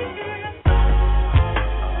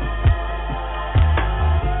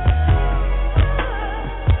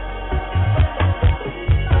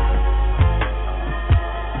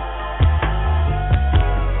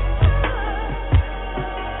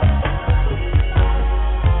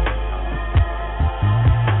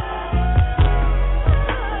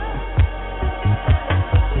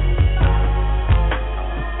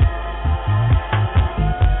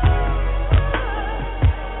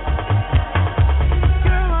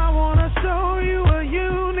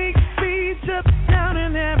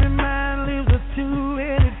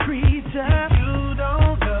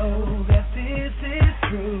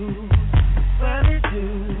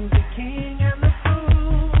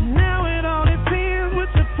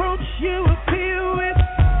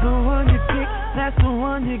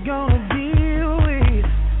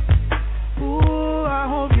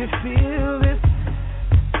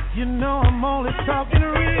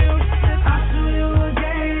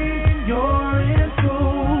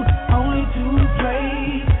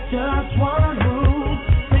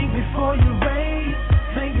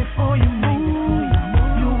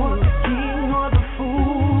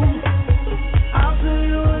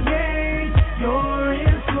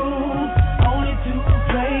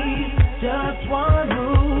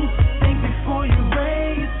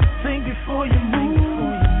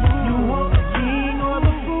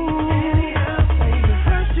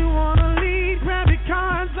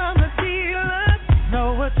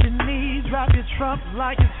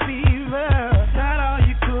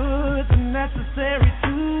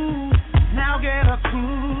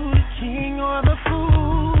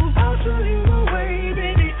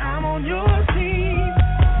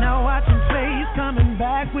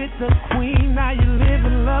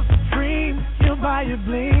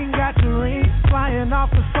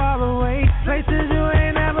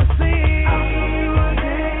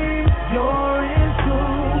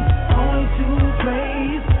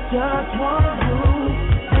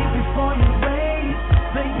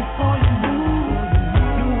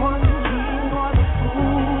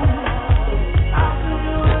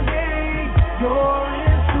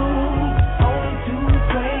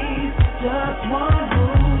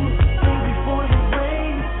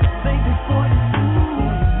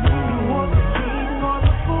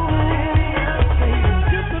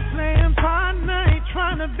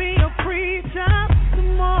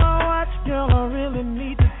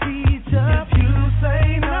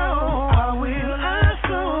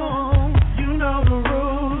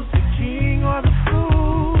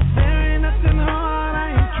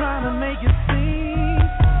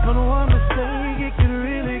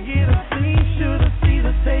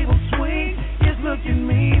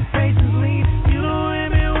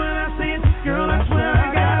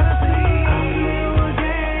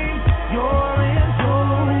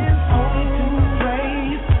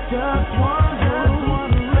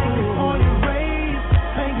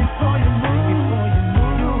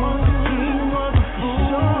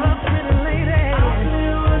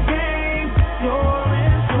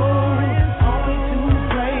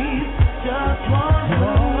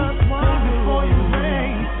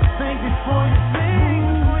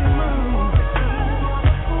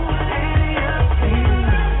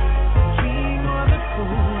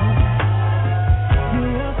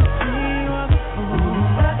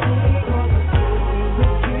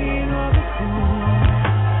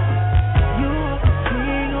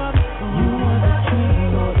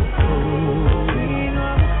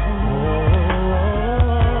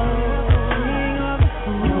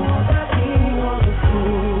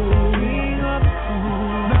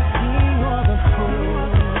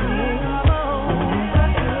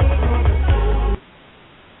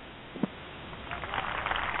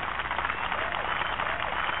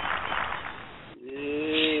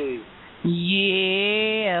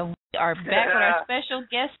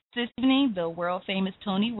 The world famous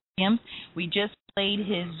Tony Williams. We just played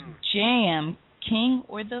his jam, King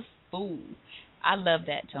or the Fool. I love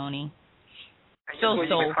that, Tony. You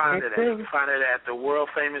can find it at the world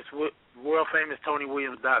famous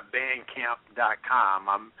TonyWilliams.bandcamp.com.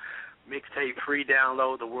 I'm mixtape free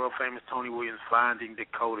download. The world famous Tony Williams, Finding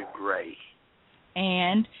Dakota Gray.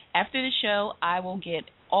 And after the show, I will get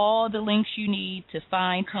all the links you need to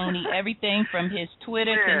find Tony, everything from his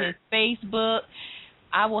Twitter to his Facebook.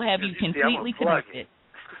 I will have you completely connected.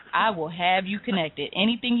 I will have you connected.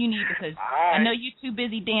 Anything you need, because I know you're too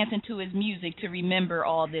busy dancing to his music to remember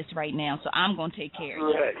all this right now, so I'm going to take care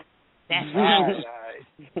of you. That's right.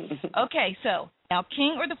 Okay, so now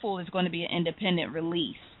King or the Fool is going to be an independent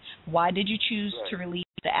release. Why did you choose to release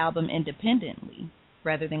the album independently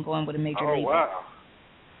rather than going with a major label? Oh, wow.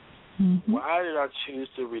 Why did I choose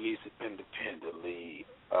to release it independently?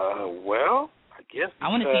 Well, I guess I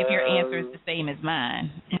want to see if your answer is the same as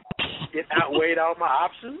mine. It outweighed all my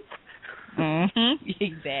options?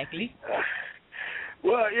 Exactly.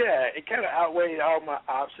 Well, yeah, it kind of outweighed all my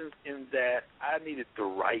options in that I needed the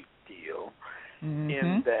right deal,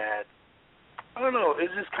 in that, I don't know,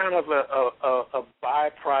 it's just kind of a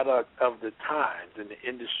byproduct of the times in the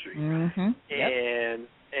industry.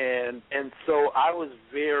 And so I was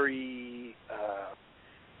very,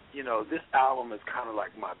 this album is kind of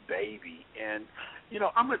like my baby. And,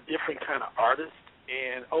 I'm a different kind of artist.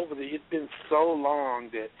 And it's been so long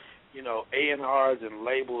that, A&Rs and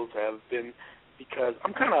labels have been, because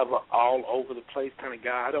I'm kind of an all over the place kind of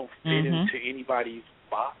guy. I don't fit into anybody's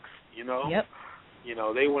box, Yep.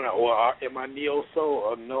 They want to, am I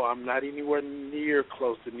neo-soul? No, I'm not anywhere near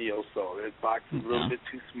close to neo-soul. That box is a little bit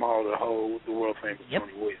too small to hold the world-famous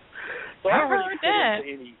Tony Williams. So I don't really fit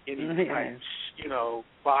into any type,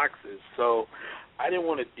 boxes. So I didn't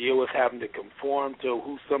want to deal with having to conform to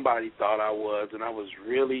who somebody thought I was, and I was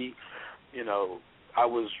really,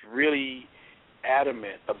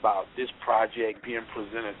 adamant about this project being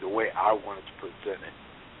presented the way I wanted to present it.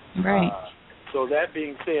 Right. So that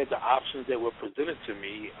being said, the options that were presented to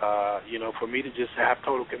me, for me to just have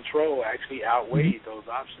total control actually outweighed those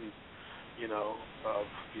options,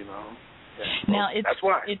 Now, that's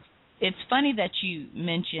why. It's funny that you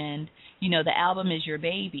mentioned, the album is your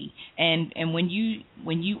baby, and when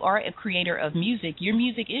you are a creator of music, your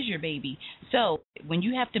music is your baby. So when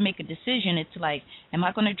you have to make a decision, it's like, am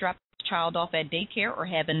I going to drop the child off at daycare or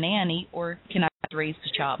have a nanny, or can I raise the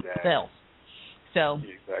child myself? So,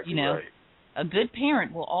 a good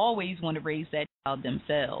parent will always want to raise that child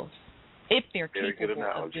themselves if they're capable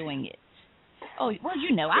of doing it. Oh, well,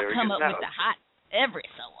 I come up with the hot every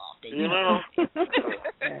so often. But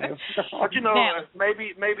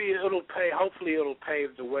maybe it'll pay. Hopefully, it'll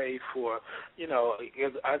pave the way for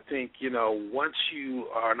I think once you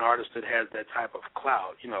are an artist that has that type of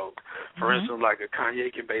clout, for instance, like a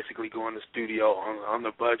Kanye can basically go in the studio on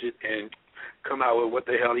the budget and come out with what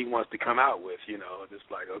the hell he wants to come out with.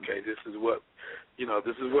 Just like, okay, this is what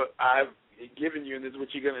I've given you, and this is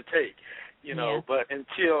what you're gonna take. But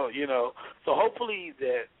until, so hopefully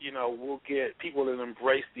that, we'll get people that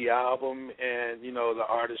embrace the album and, the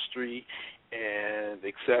artistry and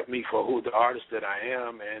accept me for who the artist that I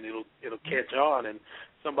am, and it'll catch on, and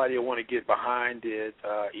somebody will want to get behind it,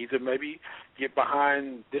 either maybe get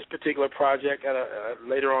behind this particular project at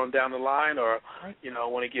later on down the line, or,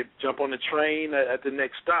 want to jump on the train at the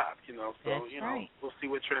next stop, so, we'll see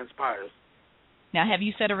what transpires. Now, have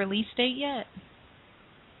you set a release date yet?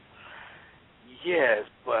 Yes,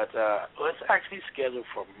 but it's actually scheduled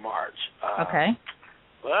for March. Okay.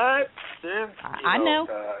 But since I know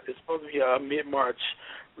it's supposed to be a mid-March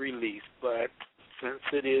release, but since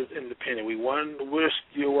it is independent, we're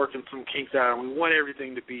still working some kinks out, and we want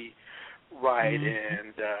everything to be right,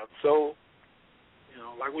 and so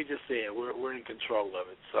like we just said, we're in control of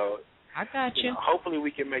it. So I got you. Hopefully,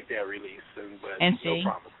 we can make that release, but no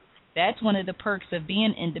promises. That's one of the perks of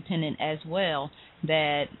being independent as well,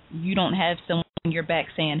 that you don't have someone on your back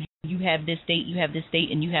saying, you have this date,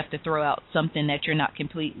 and you have to throw out something that you're not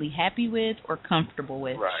completely happy with or comfortable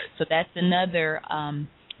with. Right. So that's another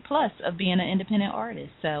plus of being an independent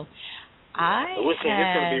artist. So we're saying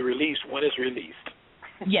it's going to be released when it's released.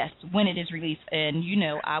 Yes, when it is released. And,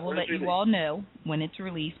 I will let you all know when it's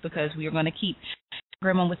released, because we are going to keep,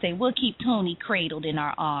 Grandma would say, we'll keep Tony cradled in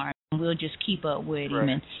our arms. We'll just keep up with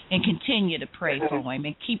him and continue to pray for him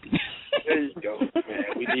and keep him. There you go, man.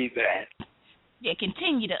 We need that. Yeah,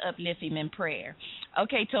 continue to uplift him in prayer.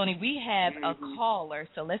 Okay, Tony, we have a caller,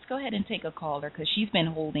 so let's go ahead and take a caller, because she's been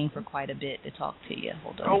holding for quite a bit to talk to you.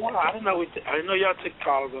 Hold on. Oh, wow. I didn't know y'all took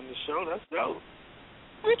callers on the show. That's dope.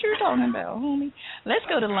 What you talking about, homie? Let's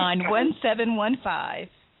go to line 1715.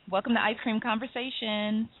 Welcome to Ice Cream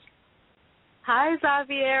Conversations. Hi,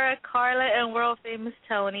 Xaviera, Carla, and world-famous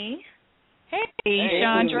Tony. Hey,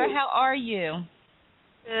 Chandra, how are you?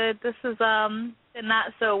 Good. This is the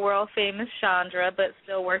not-so-world-famous Chandra, but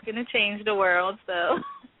still working to change the world, so.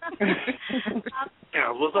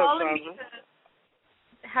 Yeah, what's up, Chandra?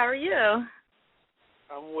 How are you?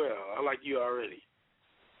 I'm well. I like you already.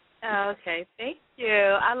 Okay, thank you.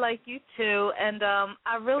 I like you too. And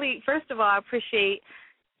I really, first of all, I appreciate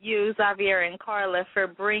you, Xavier and Carla, for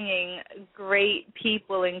bringing great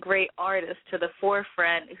people and great artists to the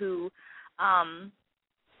forefront who,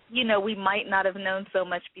 we might not have known so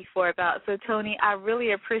much before about. So, Tony, I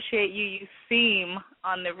really appreciate you. You seem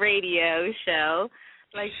on the radio show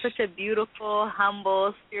like such a beautiful,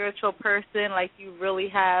 humble, spiritual person, like you really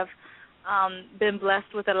have been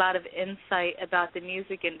blessed with a lot of insight about the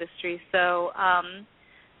music industry. So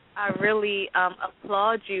I really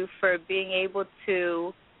applaud you for being able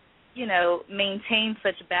to, maintain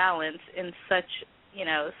such balance in such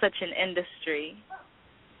an industry.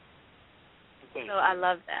 So I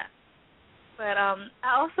love that. But I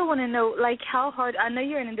also want to know, like, how hard, I know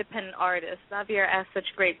you're an independent artist. Xavier asked such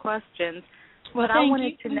great questions. Well, but I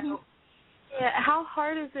wanted to know, how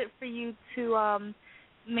hard is it for you to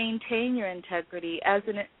maintain your integrity as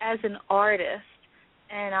an artist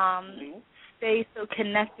and stay so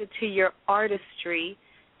connected to your artistry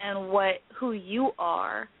and who you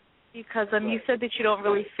are? Because you said that you don't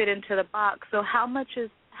really fit into the box. So how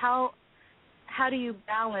do you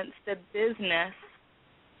balance the business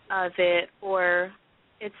of it? Or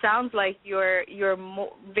it sounds like you're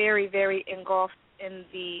very, very engulfed in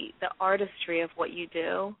the artistry of what you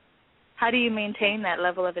do. How do you maintain that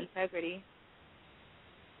level of integrity?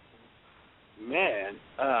 Man,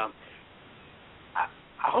 I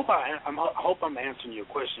hope I'm answering your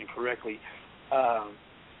question correctly.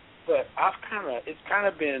 But it's kind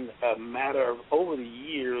of been a matter of over the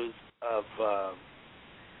years of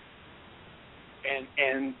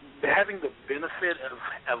and having the benefit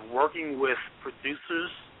of working with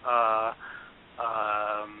producers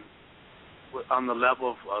on the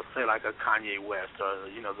level of say like a Kanye West or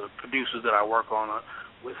the producers that I work on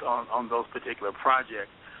those particular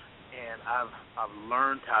projects, and I've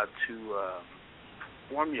learned how to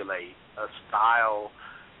formulate a style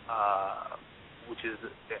which is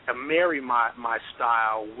marry my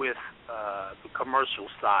style with the commercial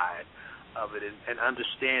side of it, and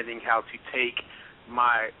understanding how to take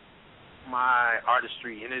my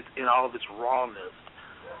artistry in all of its rawness.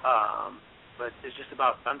 But it's just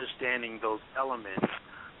about understanding those elements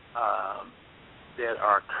that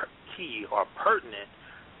are key or pertinent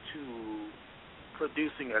to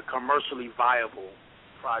producing a commercially viable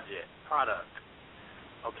product.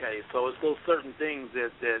 Okay, so it's those certain things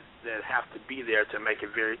that have to be there to make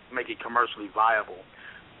it commercially viable,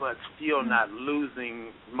 but still not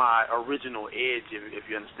losing my original edge, if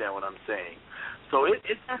you understand what I'm saying. So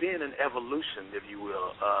it's been an evolution, if you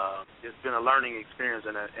will. It's been a learning experience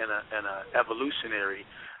and a evolutionary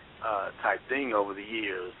type thing over the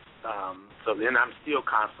years. So then I'm still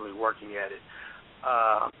constantly working at it.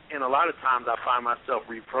 And a lot of times I find myself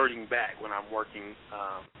reverting back when I'm working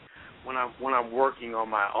when I'm working on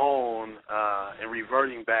my own and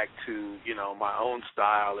reverting back to my own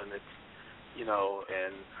style, and it's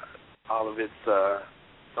and all of it's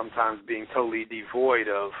sometimes being totally devoid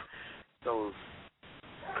of those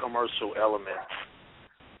commercial elements.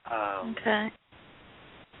 Okay.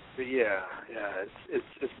 But yeah,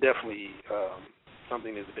 it's definitely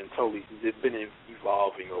something that's been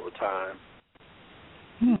evolving over time.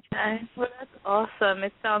 Okay. Well, that's awesome.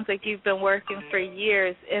 It sounds like you've been working for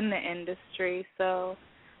years in the industry. So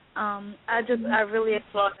I really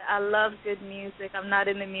applaud it. I love good music. I'm not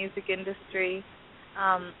in the music industry,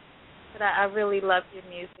 but I really love your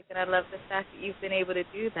music, and I love the fact that you've been able to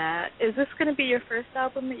do that. Is this going to be your first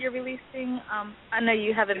album that you're releasing? I know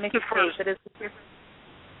you have a mixtape, but is this your first?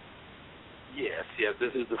 Yes,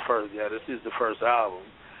 this is the first. Yeah, this is the first album.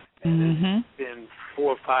 And it's been 4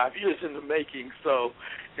 or 5 years in the making, so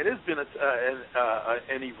it has been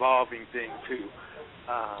an evolving thing too.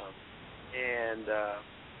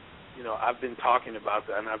 I've been talking about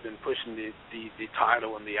that, and I've been pushing the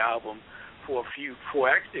title and the album for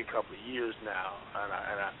actually a couple of years now, and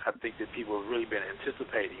I think that people have really been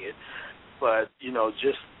anticipating it. But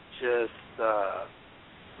just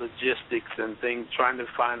logistics and things, trying to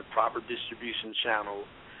find the proper distribution channel.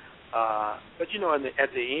 But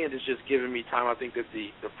at the end, it's just giving me time. I think that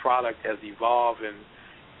the product has evolved, and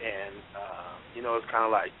it's kind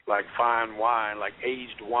of like fine wine, like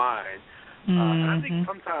aged wine. And I think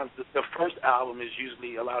sometimes the first album is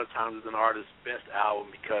usually a lot of times is an artist's best album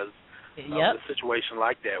because of a situation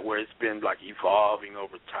like that, where it's been like evolving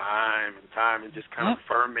over time and just kind of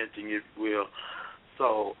fermenting, if you will.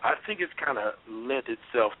 So I think it's kind of lent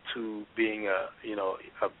itself to being a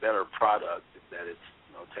better product that it's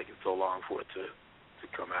taking so long for it to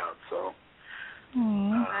come out. So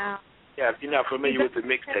wow. Yeah, if you're not familiar with the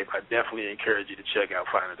mixtape, I definitely encourage you to check out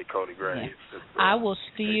Finding Dakota Gray. Yeah. I will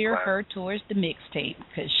steer her towards the mixtape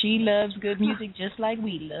because she loves good music just like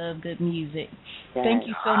we love good music. Thank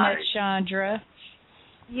you so much, Chandra.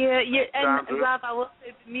 Yeah, and Rob, I will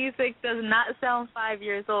say the music does not sound 5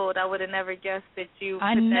 years old. I would have never guessed that you put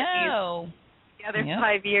that music together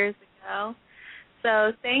 5 years ago.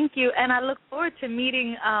 So thank you, and I look forward to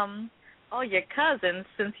meeting all your cousins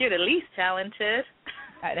since you're the least talented.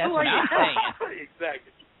 That's what I'm saying.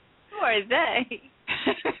 Exactly. Who are they?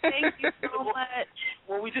 Thank you so much.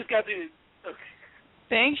 Well, we just got to... Okay.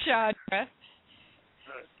 Thanks, Chandra.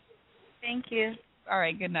 Thank you. All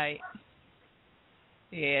right, good night.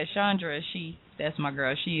 Yeah, Chandra, that's my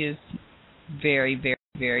girl. She is very, very,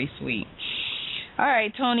 very sweet. All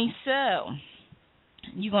right, Tony, so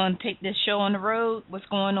you going to take this show on the road? What's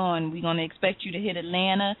going on? We're going to expect you to hit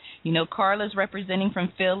Atlanta. You know, Carla's representing from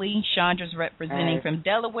Philly. Chandra's representing from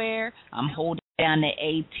Delaware. I'm holding down the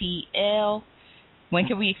ATL. When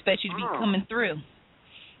can we expect you to be coming through?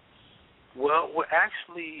 Well, we're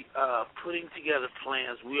actually putting together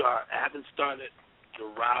plans. We haven't started the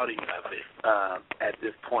routing of it at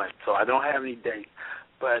this point, so I don't have any dates.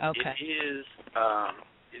 But it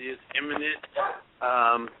is imminent.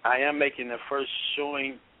 I am making the first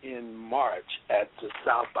showing in March at the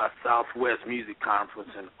South by Southwest Music Conference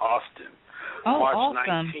in Austin. March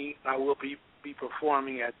awesome. 19th, I will be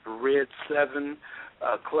performing at the Red 7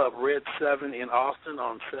 Club Red 7 in Austin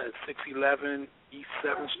on 611 East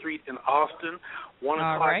 7th Street in Austin. 1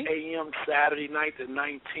 o'clock a.m. Saturday night the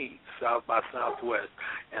 19th, South by Southwest.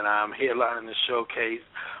 And I'm headlining the showcase.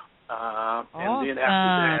 And then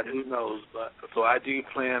after that, who knows? But so I do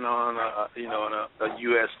plan on a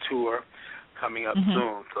U.S. tour coming up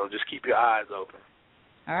soon. So just keep your eyes open.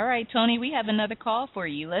 All right, Tony, we have another call for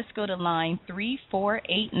you. Let's go to line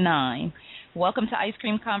 3489. Welcome to Ice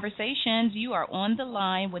Cream Conversations. You are on the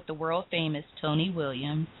line with the world famous Tony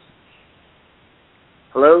Williams.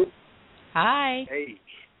 Hello. Hi. Hey.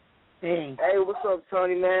 Hey, what's up,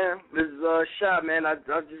 Tony, man? This is Shy, man. I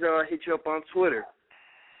just hit you up on Twitter.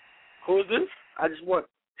 Who is this? I just want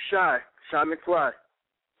Shy McFly.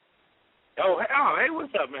 Oh, hey,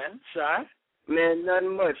 what's up, man? Shy? Man,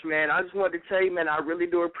 nothing much, man. I just wanted to tell you, man, I really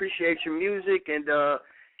do appreciate your music and,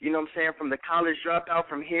 you know what I'm saying, from the college dropout,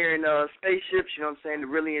 from hearing Spaceships, you know what I'm saying, it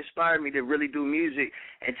really inspired me to really do music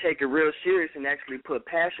and take it real serious and actually put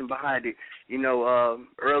passion behind it, you know,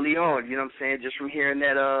 early on, you know what I'm saying, just from hearing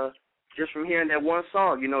that one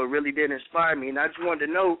song, you know, it really did inspire me. And I just wanted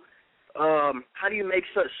to know, how do you make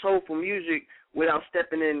such soulful music without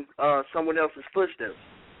stepping in someone else's footsteps?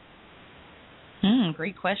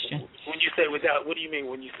 Great question. When you say without, what do you mean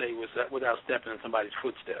when you say without stepping in somebody's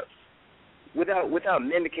footsteps? Without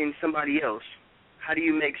mimicking somebody else. How do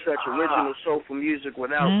you make such original soulful music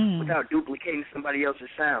without duplicating somebody else's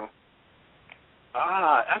sound?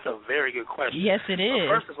 That's a very good question. Yes, it is.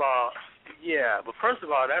 But first of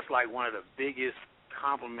all, that's like one of the biggest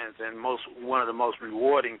compliments and one of the most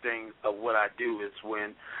rewarding things of what I do is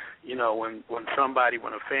when a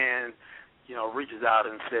fan, you know, reaches out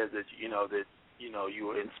and says that you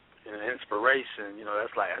were an inspiration, you know, that's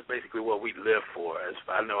basically what we live for, as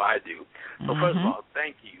I know I do. So first of all,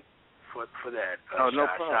 thank you for that. No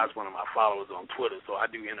problem. Shy's one of my followers on Twitter, so I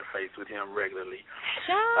do interface with him regularly.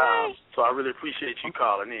 Shy. So I really appreciate you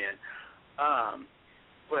calling in.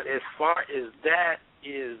 But as far as that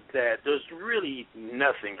is that there's really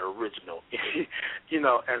nothing original, you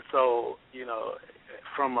know, and so, you know,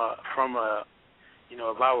 from a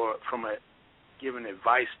giving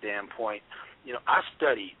advice standpoint, you know, I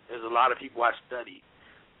study. There's a lot of people I study,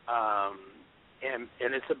 and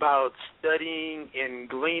it's about studying and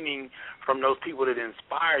gleaning from those people that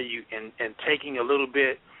inspire you, and taking a little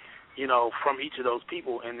bit, you know, from each of those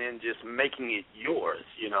people, and then just making it yours,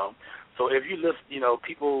 you know. So if you listen, you know,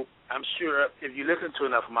 people, I'm sure if you listen to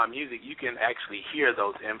enough of my music, you can actually hear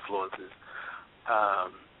those influences.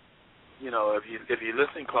 You know, if you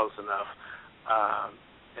listen close enough.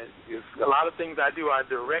 A lot of things I do are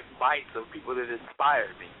direct bites of people that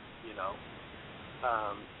inspired me, you know.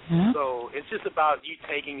 So it's just about you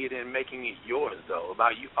taking it and making it yours, though,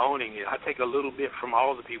 about you owning it. I take a little bit from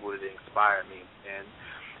all the people that inspire me, and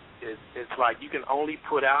it's like you can only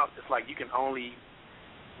put out, it's like you can only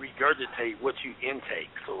regurgitate what you intake.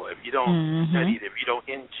 So if you don't study it, if you don't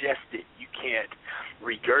ingest it, you can't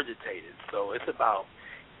regurgitate it. So it's about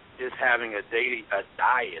just having a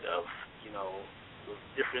diet of, you know,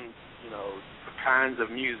 different, you know, kinds of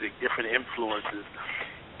music, different influences,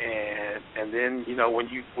 and then, you know, when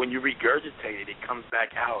you regurgitate it, it comes back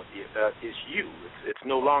out. It's you. It's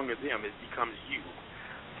no longer them. It becomes you.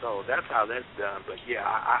 So that's how that's done. But yeah,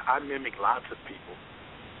 I mimic lots of people,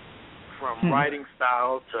 from writing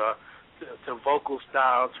style to vocal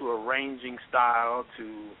style to arranging style to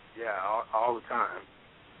all the time.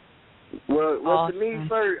 Well, Awesome. to me,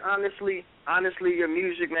 sir, honestly, your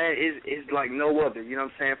music, man, is like no other. You know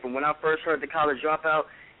what I'm saying? From when I first heard the College Dropout,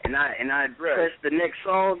 and I pressed the next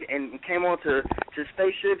song and came on to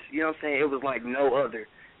Spaceships. You know what I'm saying? It was like no other.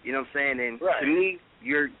 You know what I'm saying? And to me,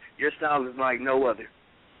 your style is like no other.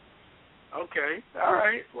 Okay, all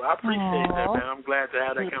right. Well, I appreciate that, man. I'm glad to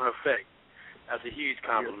have that kind of effect. That's a huge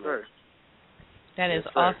compliment. Yes, That is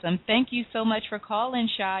awesome. Thank you so much for calling,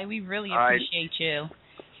 Shy. We really appreciate you.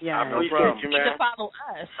 Yeah, I appreciate you, You need man. to follow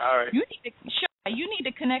us. All right. You need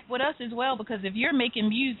to connect with us as well, because if you're making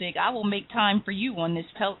music, I will make time for you on this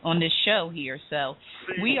show here. So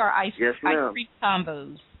we are Ice Cream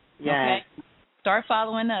Combos. Yes. Okay? Start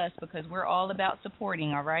following us because we're all about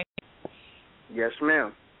supporting. All right. Yes,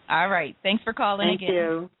 ma'am. All right. Thanks for calling Thank again.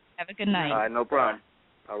 you. Have a good night. All right, no problem.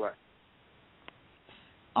 All right.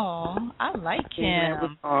 Oh, I like him. Yeah, that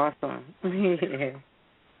was awesome.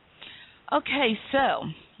 Okay, so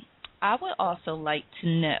I would also like to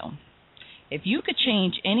know if you could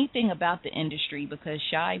change anything about the industry, because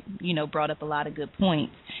Shy, brought up a lot of good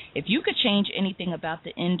points. If you could change anything about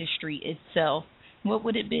the industry itself, what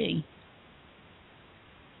would it be?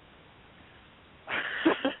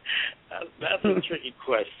 That's a tricky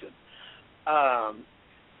question.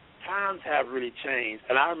 Times have really changed,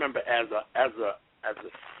 and I remember as a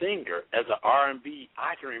singer, as an R&B,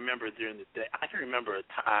 I can remember during the day. I can remember a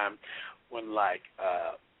time when like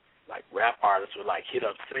rap artists would like hit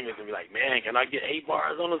up singers and be like, "Man, can I get 8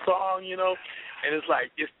 bars on a song?" And it's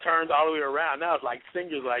like it's turned all the way around. Now it's like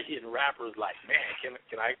singers like hitting rappers like, "Man,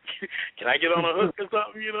 can I get on a hook or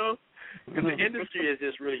something?" Because the industry has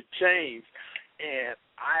just really changed. And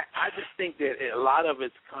I just think that a lot of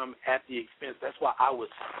it's come at the expense. That's why I was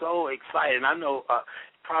so excited. And I know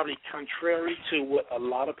probably contrary to what a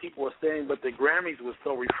lot of people are saying, but the Grammys was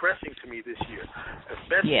so refreshing to me this year,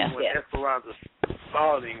 especially when Esperanza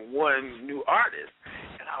Spalding won New Artist.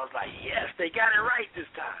 And I was like, yes, they got it right this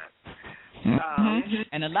time.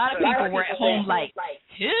 And a lot of people were at home like,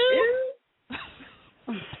 who?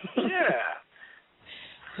 Yeah.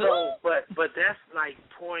 So, but that's like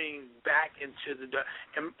pointing back into the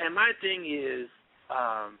and my thing is,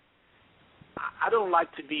 I don't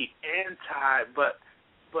like to be anti, but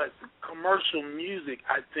commercial music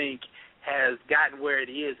I think has gotten where it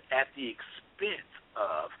is at the expense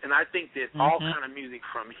of, and I think that all kind of music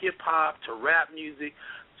from hip hop to rap music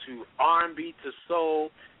to R&B to soul,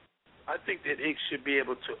 I think that it should be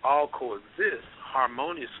able to all coexist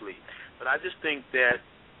harmoniously. But I just think that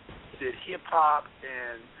hip hop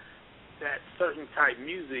and that certain type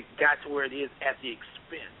music got to where it is at the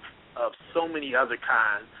expense of so many other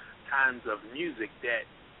kinds of music that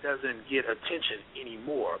doesn't get attention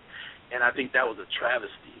anymore. And I think that was a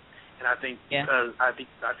travesty. And I think because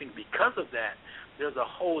because of that, there's a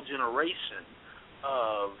whole generation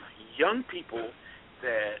of young people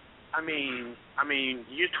that I mean,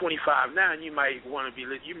 you're 25 now, and you might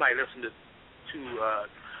listen to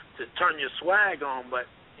Turn Your Swag On, but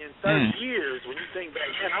in 30 years, when you think back,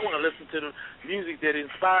 man, I want to listen to the music that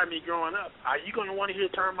inspired me growing up. Are you going to want to hear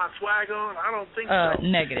Turn My Swag On? I don't think so.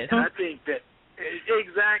 Negative. And I think that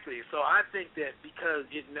exactly. So I think that because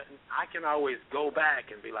I can always go back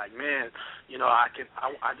and be like, man,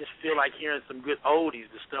 I just feel like hearing some good oldies,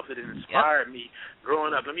 the stuff that inspired me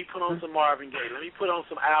growing up. Let me put on some Marvin Gaye. Let me put on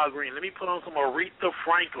some Al Green. Let me put on some Aretha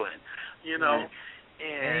Franklin.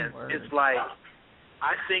 And it's like,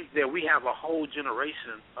 I think that we have a whole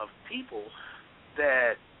generation of people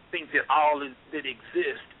that think that all that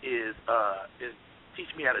exists is teach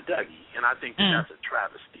me how to Dougie, and I think that that's a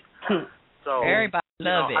travesty. So everybody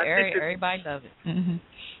love it. Everybody love it. Mm-hmm.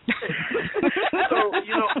 So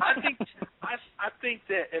I think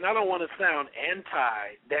that, and I don't want to sound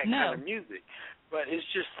anti that kind of music, but it's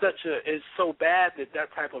just it's so bad that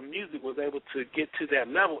type of music was able to get to that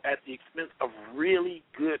level at the expense of really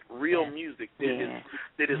good, real music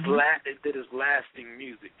that is lasting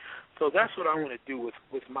music. So that's what I want to do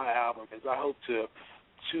with my album. Is I hope to,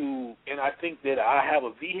 and I think that I have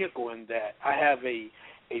a vehicle in that. I have a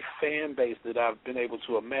fan base that I've been able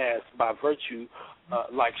to amass by virtue,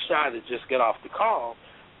 like Shy that just got off the call.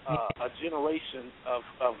 A generation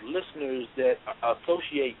of listeners that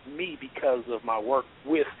associate me because of my work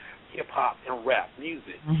with hip-hop and rap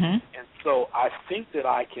music. And so I think that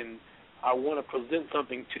I want to present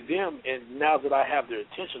something to them, and now that I have their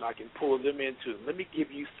attention, I can pull them into, let me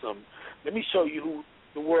show you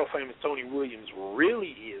the world famous Tony Williams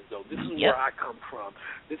really is, though. This is Yep. where I come from.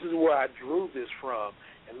 This is where I drew this from,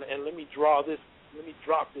 and let me drop this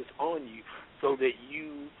on you so that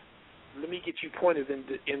let me get you pointed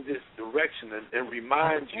in this direction and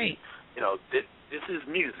remind you, this is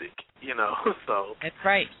music, So that's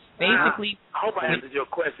right. Basically, I hope I answered your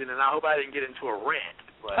question, and I hope I didn't get into a rant.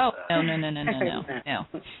 But, no.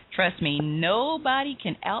 Trust me, nobody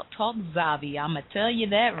can out-talk Zavi. I'm going to tell you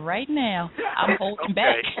that right now. I'm holding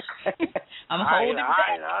back. I'm holding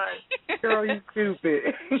back. Girl, you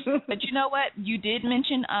stupid. But you know what? You did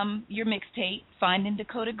mention your mixtape, Finding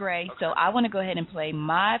Dakota Gray. So I want to go ahead and play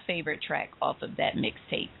my favorite track off of that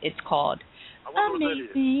mixtape. It's called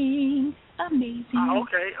Amazing. Amazing.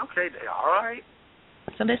 Okay. All right.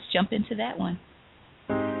 So let's jump into that one.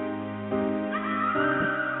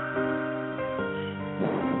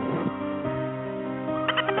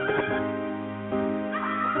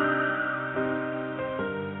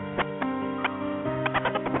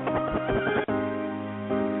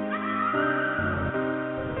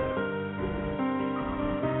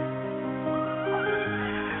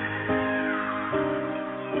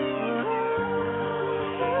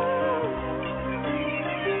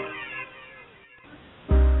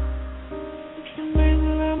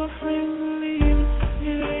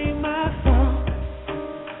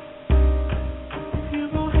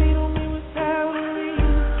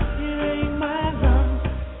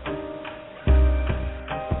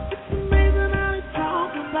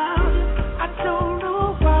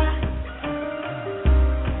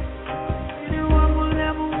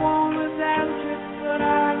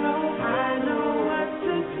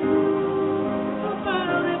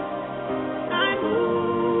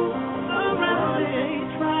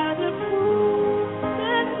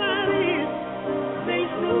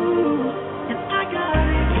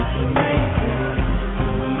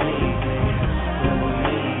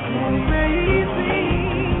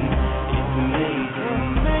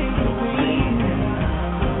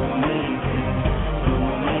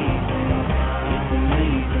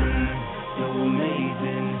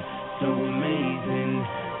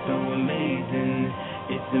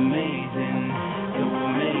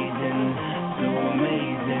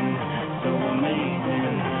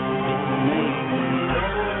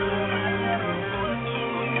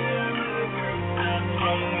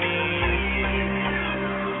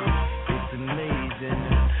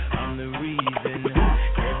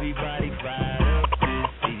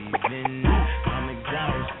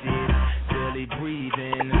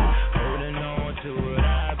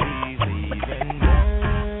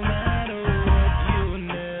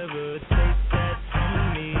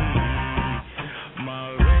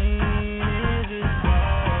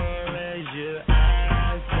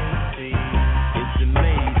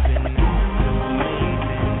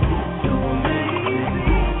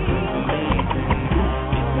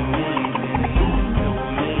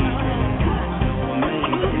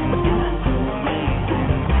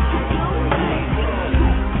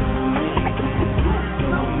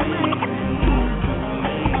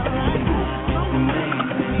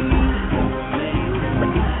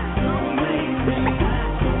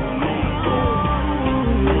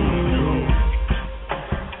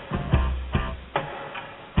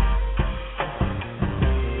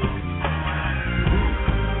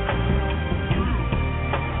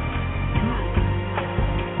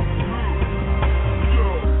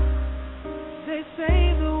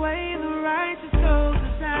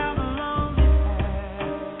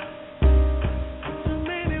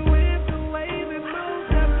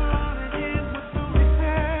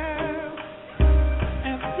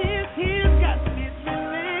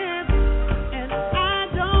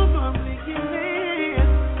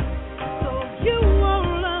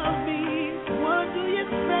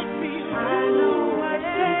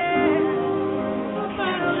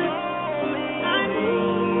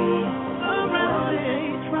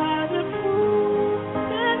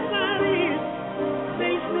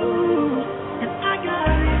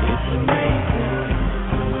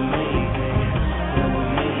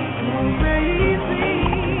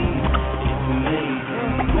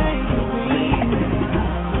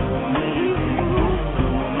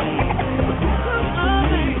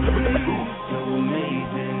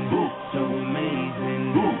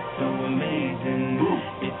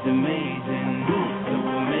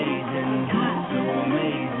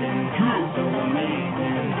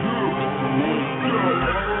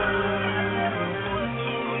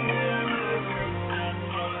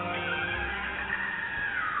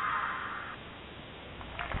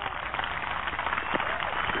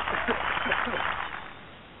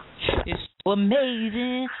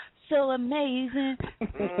 Amazing, so amazing.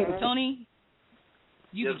 Tony,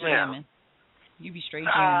 You yes, be jamming. Ma'am. You be straight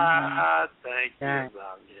jamming. Thank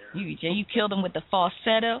you. You killed him with the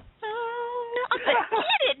falsetto. I said,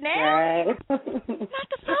 get it now. Not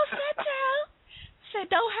the falsetto. I said,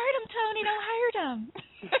 don't hurt him, Tony. Don't hurt him.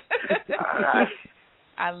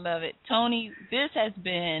 I love it. Tony, this has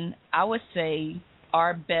been, I would say,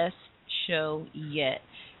 our best show yet.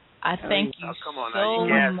 I thank you so much.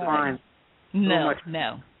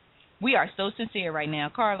 No. We are so sincere right now.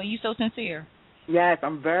 Carla, you so sincere? Yes,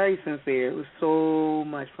 I'm very sincere. It was so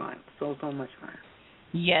much fun. So much fun.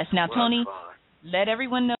 Yes. Now, Tony, let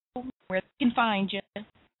everyone know where they can find you.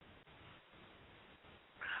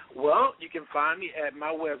 Well, you can find me at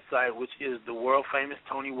my website, which is theworldfamous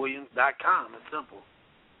TonyWilliams.com. It's simple.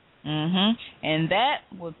 And that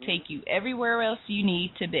will take you everywhere else you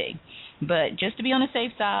need to be. But just to be on the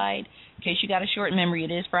safe side, in case you got a short memory,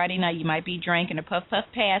 it is Friday night. You might be drinking or puff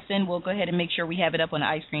passing. We'll go ahead and make sure we have it up on the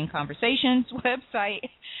Ice Cream Conversations website.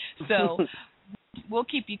 So we'll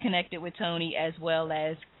keep you connected with Tony, as well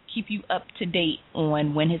as keep you up to date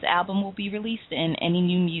on when his album will be released and any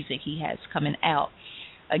new music he has coming out.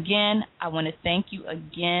 Again, I want to thank you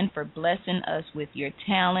again for blessing us with your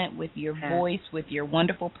talent, with your voice, with your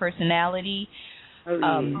wonderful personality.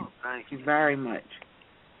 Thank you very much.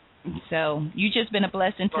 So you've just been a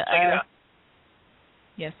blessing to us.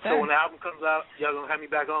 Yes, sir. So when the album comes out, y'all going to have me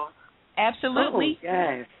back on? Absolutely. Oh,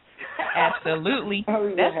 yes. Absolutely.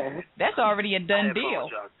 That's already a done deal.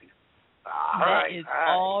 That is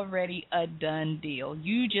already a done deal.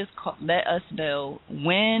 You just let us know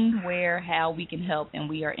when, where, how we can help, and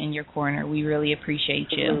we are in your corner. We really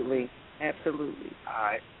appreciate you. Absolutely. All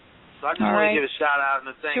right. So I just want to give a shout-out and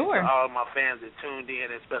a thanks to all of my fans that tuned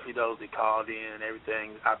in, especially those that called in and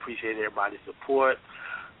everything. I appreciate everybody's support.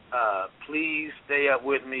 Please stay up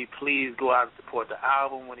with me. Please go out and support the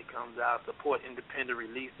album when it comes out. Support independent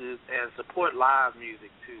releases and support live music,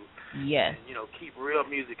 too. Yes. And, keep real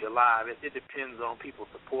music alive. It depends on people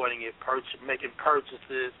supporting it, making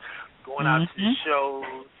purchases, going out to the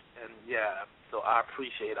shows. And, so I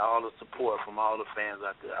appreciate all the support from all the fans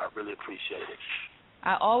out there. I really appreciate it.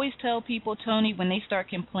 I always tell people, Tony, when they start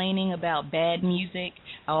complaining about bad music,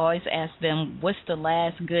 I always ask them, what's the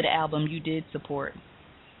last good album you did support?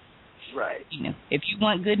 Right. If you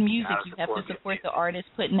want good music, you have to support the artist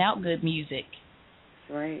putting out good music.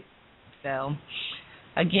 Right. So,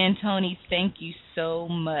 again, Tony, thank you so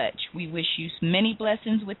much. We wish you many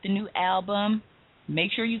blessings with the new album.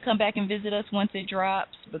 Make sure you come back and visit us once it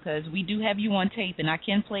drops, because we do have you on tape, and I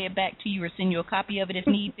can play it back to you or send you a copy of it if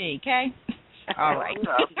need be, okay? All right.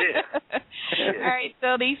 All right,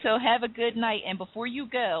 Tony, so have a good night. And before you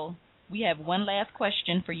go, we have one last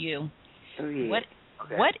question for you. Oh, yeah.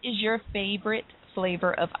 What is your favorite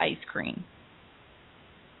flavor of ice cream?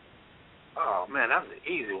 Oh, man, that's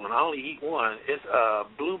an easy one. I only eat one. It's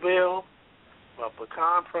Bluebell,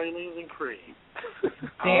 pecan pralines and cream.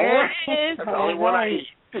 There it is. That's the only one I eat.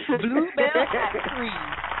 Bluebell ice cream.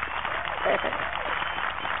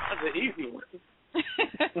 That's an easy one.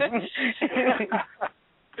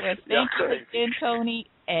 Yes, thank you again, Tony,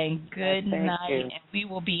 and good night. And we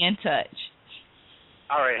will be in touch.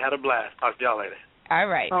 All right, had a blast. Talk to y'all later. All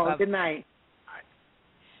right. Good night.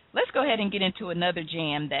 Let's go ahead and get into another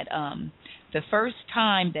jam that the first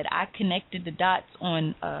time that I connected the dots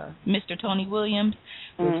on Mr. Tony Williams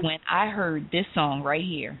was when I heard this song right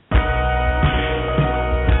here.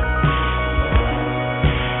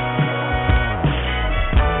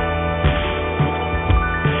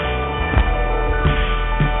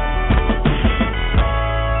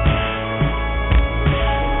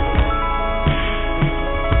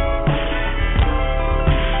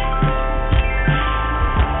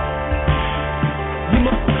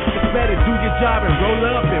 Job and roll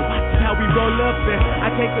up and watch how we roll up and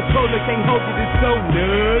I can't control it, can't hold it, it's so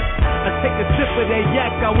nuts. I take a sip of that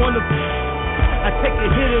yak, I take a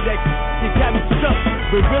hit of that, it got me stuck.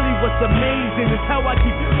 But really what's amazing is how I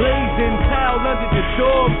keep blazing, towel under the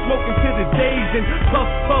door, smoking to the days and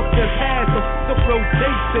puff and pass the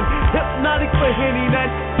rotation. Hypnotic for Henny,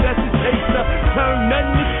 that's a chaser. Turn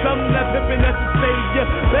nothing to something, that pimpin', that's a savior.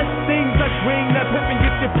 Best things like ring, that pimpin',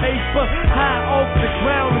 get your paper. High off the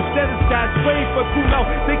ground instead of skyscraper. Cool out,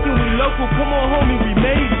 thinking we local, come on homie, we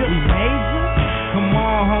major. We major? Come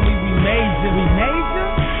on homie, we major. We major?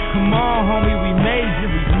 Come on homie, we major.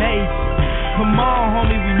 We major. Come on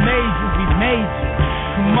homie, we major. We major.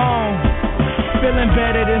 Come on. Feeling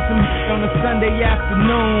better than some on a Sunday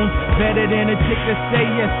afternoon. Better than a chick that say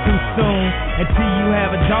yes too soon. Until you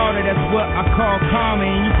have a daughter, that's what I call karma.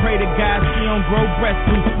 And you pray to God she don't grow breasts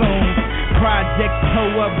too soon. Projects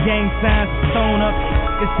toe up, gang signs sewn up.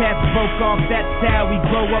 His hats broke off, that's how we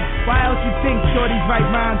grow up. Wild you think shorties write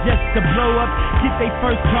rhymes just to blow up? Get they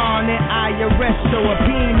first car on that IRS show up.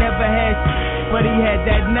 He ain't never had but he had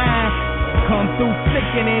that 9. Come through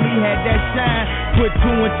sickin' and he had that shine. Put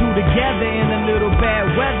 2 and 2 together in a little bad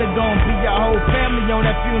weather. Gon' be your whole family on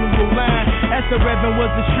that funeral line. Ask the Reverend,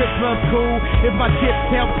 was the strip club cool? If my tips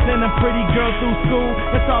help send a pretty girl through school,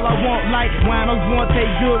 that's all I want. Like winos want they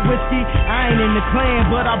good whiskey. I ain't in the clan,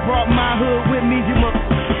 but I brought my hood with me. You must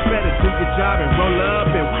better do your job and roll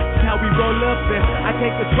up and watch how we roll up. And I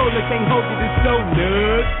can't control it, can't hold it, it's so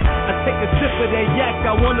nuts. I take a sip of that yak,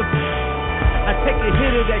 I take a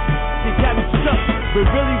hit of that, you got me stuck. But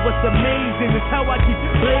really what's amazing is how I keep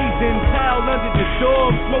blazing. Towel under the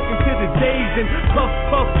door, smoking to the days. And puff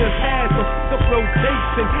the ass, the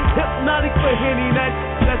rotation. Hypnotic for Henny,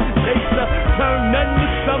 that's the taster. Turn nothing to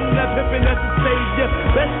something, that pimpin', that's the savior.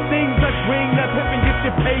 Best things like ring, that pimpin', get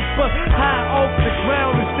your paper. High off the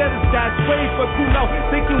ground instead of that sway for cool out.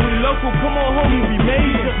 Thinking we local, come on homie, we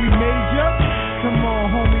major. We major? Come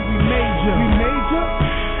on homie, we major. We major?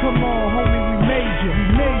 Come on, homie, we major,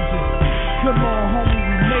 we major. Come on, homie,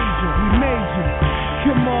 we major, we major.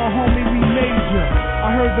 Come on, homie, we major.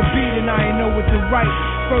 I heard the beat and I ain't know what to write.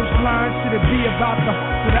 First line should it be about the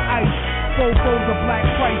to the ice. 4 foes of black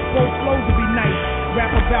Christ, 4 flows to be nice. Rap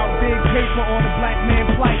about big paper on the black man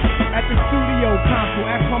plight. At the studio console,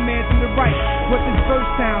 ask my man to the right. What this verse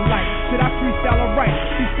sound like? Should I freestyle or write?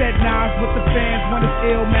 He said Nas with the fans when it's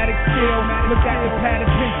illmatic still. Look at the padded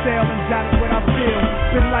pencil and jotted what I feel.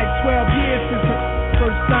 Been like 12 years since the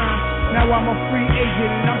first time. Now I'm a free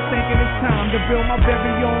agent and I'm thinking it's time to build my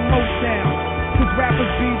very own Motown. Cause rappers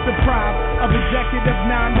be deprived of executive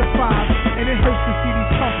 9 to 5. And it hurts to see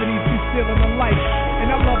these companies be stealing the life. And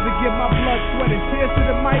I love to give my blood, sweat, and tears to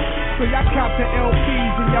the mic. So y'all cop the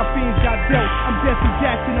LPs and y'all fiends got dealt. I'm Jesse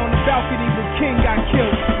Jackson on the balcony when King got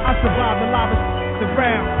killed. I survived the lava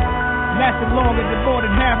around. Lasted longer than more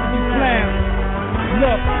than half of you clowns.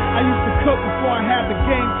 Look, I used to cook before I had the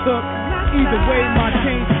game took. Either way, my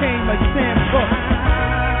change came like Sam Cooke.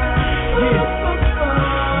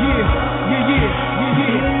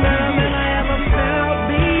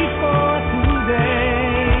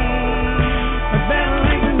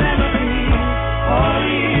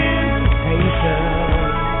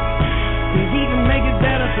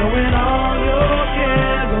 Throwing all your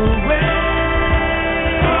cares away.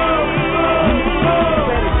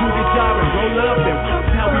 Better do the job and roll up and watch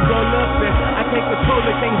how we roll up. And I can't control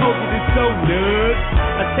it, can't hold it, it's so nuts.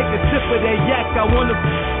 I take a sip of that yak,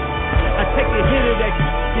 I take a hit of that,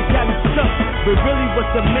 you got me stuck. But really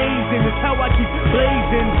what's amazing is how I keep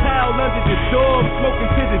blazing. Towel under the door, smoking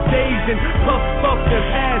to the days. And puff the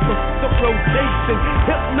ass, the rotation.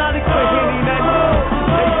 Hypnotic for Henny, that's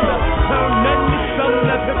the turn nothing to something,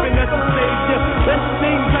 that pimpin', that's the savior. Best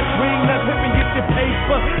things like ring, that pimpin', get your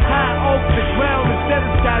paper. High off the ground instead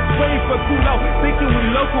of that sway for cool out. Thinking we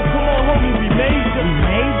local, come on homie, we major. We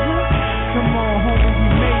major? Come on homie, we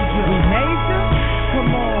major. We major?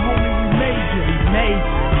 Come on homie, we major. We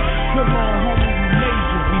major. Come on homie, we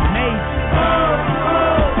major. We major.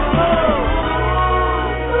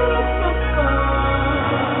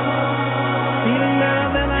 Feeling better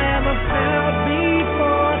than I ever felt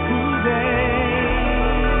before today.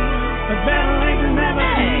 A better way to never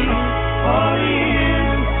be orientation.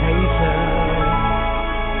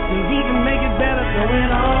 So we can make it better,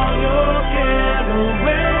 throwing all your cares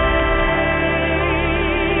away.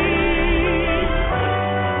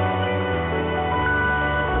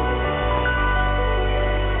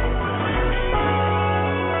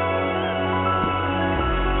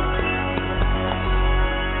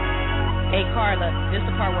 Hey Carla, this is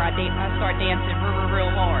the part where I start dancing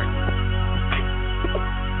real hard.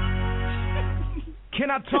 Can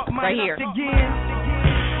I talk my right here again?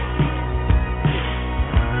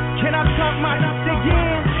 Can I talk my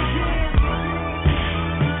again?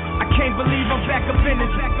 I can't believe I'm back up in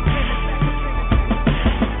this.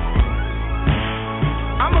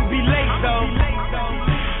 I'ma be late though.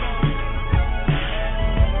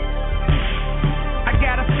 I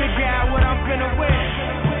gotta figure out what I'm gonna wear.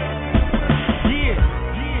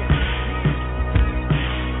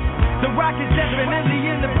 The Rock is definitely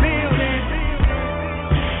in the building.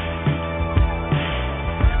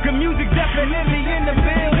 Good music definitely in the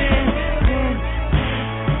building.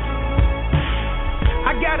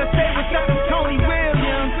 I gotta say what's up to Tony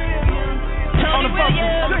Williams. Tony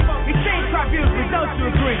Williams. He sings quite beautifully, don't you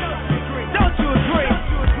agree? Don't you agree?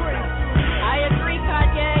 I agree,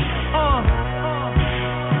 Kanye.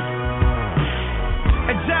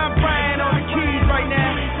 And John Bryan on the keys right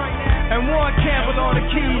now. And Warren Campbell on the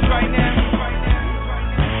keys right now.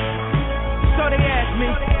 So they ask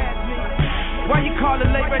me, why you call call it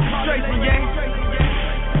late registration, yeah.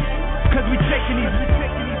 Cause we taking these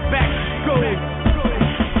back to school.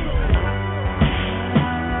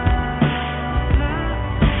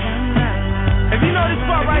 If you know this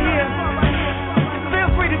part right here,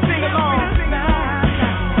 feel free to sing along.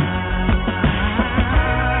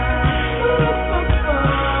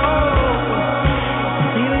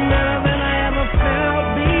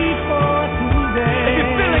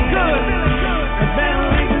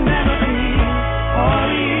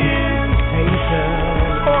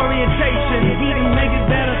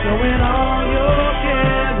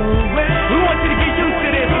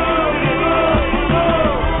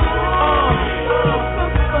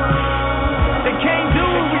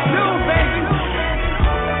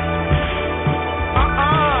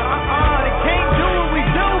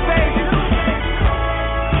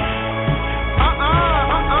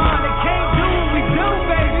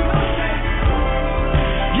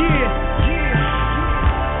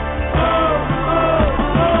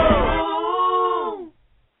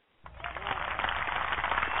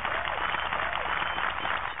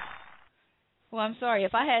 I'm sorry.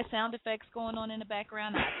 If I had sound effects going on in the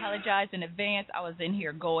background, I apologize in advance. I was in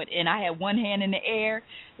here going, and I had one hand in the air.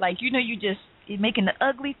 Like, you know, you're making the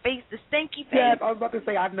ugly face, the stinky face. Yes, I was about to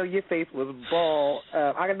say, I know your face was bald.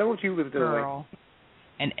 I know what you was doing. Girl.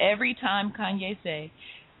 And every time Kanye say,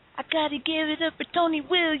 I got to give it up for Tony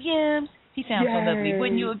Williams. He sounds so lovely.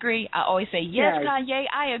 Wouldn't you agree? I always say, yes, Kanye,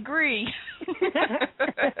 I agree.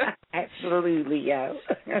 Absolutely, yeah.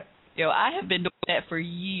 Yo, I have been doing that for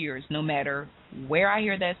years. No matter where I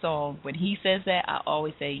hear that song, when he says that, I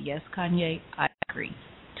always say, yes, Kanye, I agree.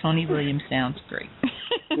 Tony Williams sounds great.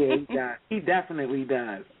 Yeah, he does. He definitely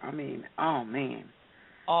does. I mean, oh, man.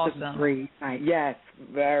 Awesome. Great. Yes,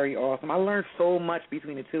 very awesome. I learned so much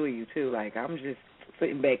between the two of you, too. Like, I'm just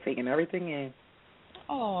sitting back taking everything in.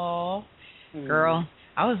 Aw. Girl,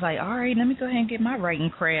 I was like, all right, let me go ahead and get my writing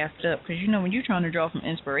craft up. Because, you know, when you're trying to draw from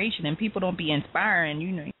inspiration and people don't be inspiring,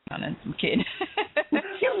 you know, I'm kidding.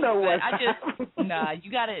 You know what?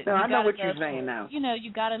 You got to. No, I know what you're saying now. You know,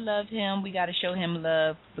 you got to love him. We got to show him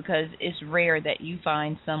love because it's rare that you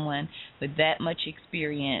find someone with that much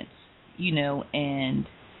experience, you know, and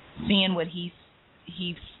seeing what he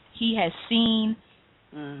has seen,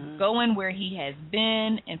 going where he has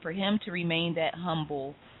been, and for him to remain that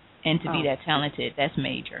humble and to be that talented, that's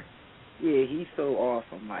major. Yeah, he's so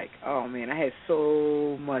awesome. Like, oh, man, I had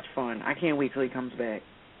so much fun. I can't wait till he comes back.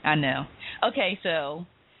 I know. Okay, so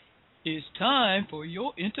it's time for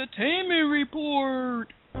your entertainment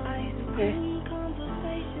report. All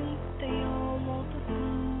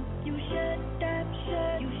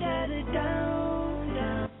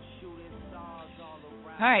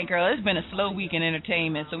right, girl, it's been a slow week in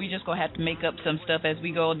entertainment, so we just going to have to make up some stuff as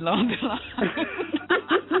we go along the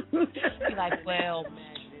line. Be like, well,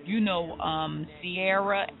 you know,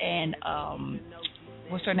 Sierra and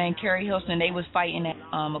what's her name, Carrie Hilson, they was fighting at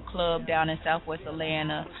a club down in Southwest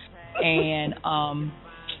Atlanta, and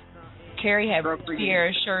Carrie had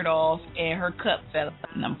Sierra's shirt off, and her cup fell.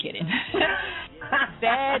 No, I'm kidding.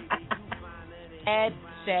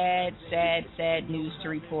 Sad news to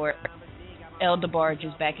report. El DeBarge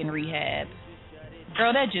is back in rehab.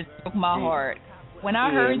 Girl, that just broke my heart. When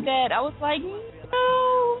I heard that, I was like,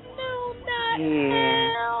 no, not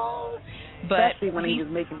now. But especially when he was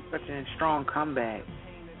making such a strong comeback.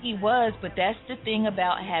 He was, but that's the thing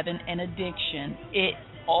about having an addiction. It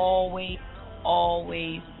always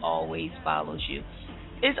follows you.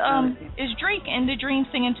 Is Drake and the Dream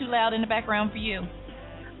singing too loud in the background for you?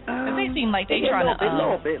 Because they seem like they trying to...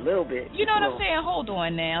 little bit. You know what I'm saying? Hold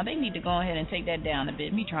on now. They need to go ahead and take that down a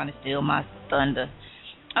bit. Me trying to steal my thunder.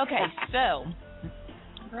 Okay, so...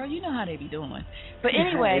 Girl, you know how they be doing. But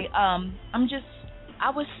anyway, I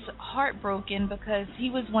was heartbroken because he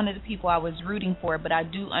was one of the people I was rooting for, but I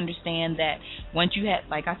do understand that once you have,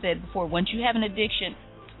 like I said before, once you have an addiction,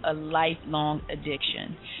 a lifelong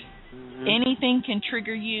addiction. Anything can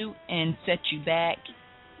trigger you and set you back.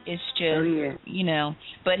 It's just, you know.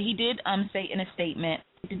 But he did say in a statement,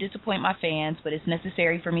 to disappoint my fans, but it's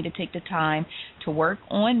necessary for me to take the time to work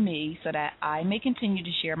on me so that I may continue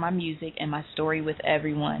to share my music and my story with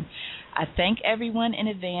everyone. I thank everyone in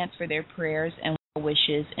advance for their prayers and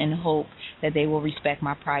wishes and hope that they will respect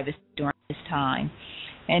my privacy during this time.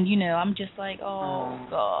 And, you know, I'm just like, oh,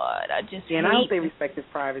 God, I just and I hope they respect his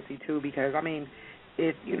privacy, too, because, I mean,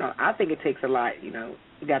 I think it takes a lot, you know.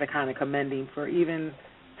 You got to kind of commend him for even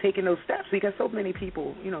taking those steps because so many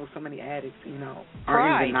people, you know, so many addicts, you know,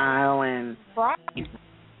 are in denial and...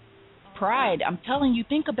 Pride. I'm telling you,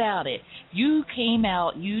 think about it. You came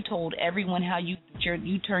out, you told everyone how you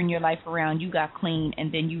turned your life around, you got clean,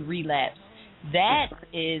 and then you relapsed. That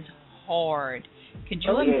is hard. Could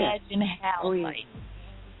you imagine how, like,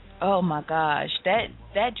 oh my gosh, that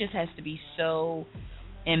just has to be so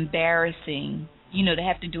embarrassing, you know, to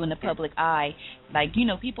have to do in the public eye. Like, you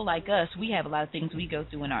know, people like us, we have a lot of things we go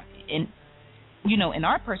through in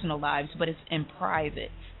our personal lives, but it's in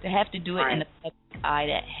private. To have to do it in the public eye,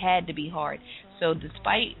 that had to be hard. So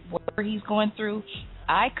despite what he's going through,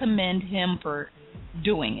 I commend him for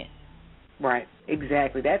doing it. Right,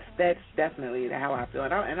 exactly. That's definitely how I feel,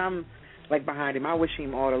 and I'm like behind him. I wish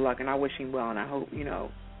him all the luck, and I wish him well, and I hope, you know,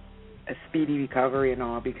 a speedy recovery and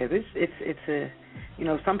all, because it's a, you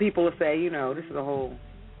know, some people will say, you know, this is a whole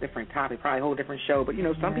different topic, probably a whole different show, but, you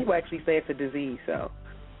know, some people actually say it's a disease, so.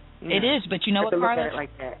 It is, but you know what, Carla? Look at it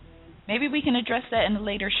like that. Maybe we can address that in a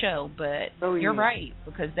later show, but you're right,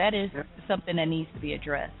 because that is something that needs to be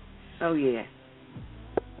addressed. Oh, yeah.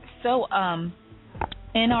 So,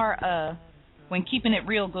 in our When Keeping It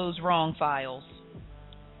Real Goes Wrong files,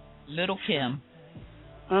 Little Kim.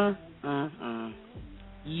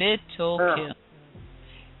 Little Kim.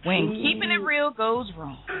 When Keeping It Real Goes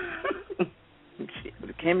Wrong.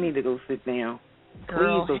 Kim need to go sit down.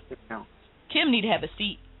 Girl, please go sit down. Kim need to have a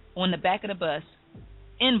seat on the back of the bus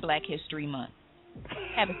in Black History Month.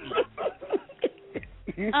 Have a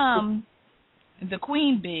seat. The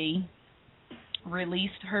Queen Bee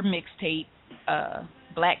released her mixtape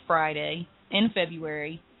Black Friday in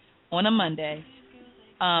February on a Monday.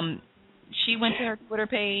 She went to her Twitter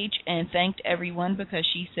page and thanked everyone because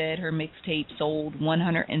she said her mixtape sold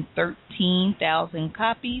 113,000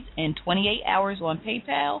 copies in 28 hours on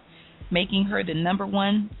PayPal, making her the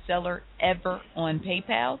 #1 seller ever on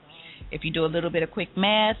PayPal. If you do a little bit of quick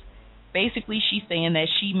math, basically she's saying that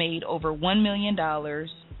she made over $1 million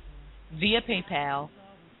via PayPal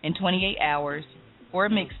in 28 hours for a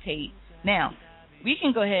mixtape. Now, we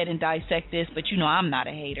can go ahead and dissect this, but you know I'm not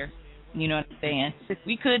a hater. You know what I'm saying?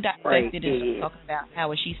 We could dissect it and talk about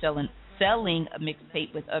how is she selling a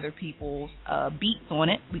mixtape with other people's beats on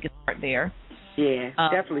it. We could start there. Yeah,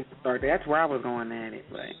 definitely start there. That's where I was going at it.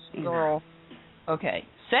 But, girl. Okay.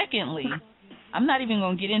 Secondly, I'm not even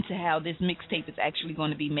going to get into how this mixtape is actually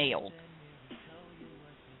going to be mailed.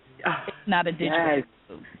 It's not a digital. Yes.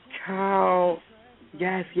 Child.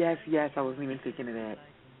 Yes. I wasn't even thinking of that.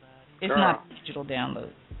 It's not a digital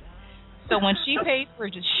download. So when she paid for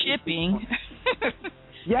the shipping,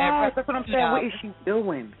 yes, that's what I'm saying. What is she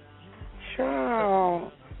doing?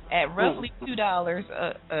 Child. At roughly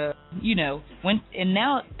 $2, you know, and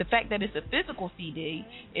now the fact that it's a physical CD,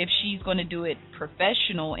 if she's going to do it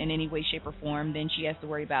professional in any way, shape, or form, then she has to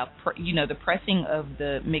worry about, the pressing of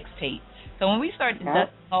the mixtape. So when we start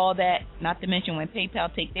deducting all that, not to mention when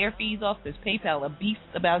PayPal take their fees off, because PayPal a beast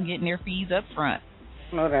about getting their fees up front.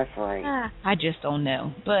 No, that's right. I just don't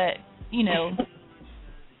know, but you know.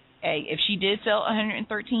 Hey, if she did sell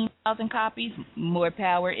 113,000 copies, more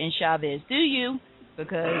power in Chavez. Do you?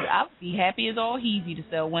 Because I would be happy as all heezy to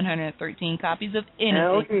sell 113 copies of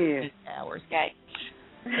anything in 8 hours, okay?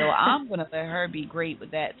 So I'm going to let her be great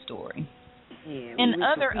with that story. Yeah, and we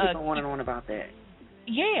other go on and on about that.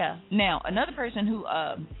 Yeah. Now, another person who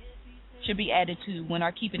should be added to When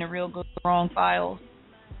Our Keeping It Real Goes Wrong files,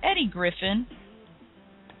 Eddie Griffin.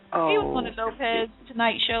 Oh. He was on the Lopez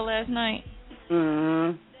Tonight Show last night.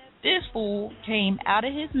 Mm-hmm. This fool came out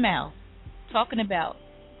of his mouth talking about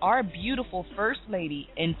our beautiful First Lady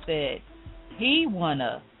and said he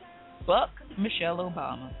wanna buck Michelle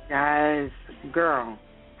Obama. Guys, girl,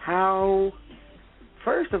 how?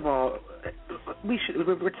 First of all,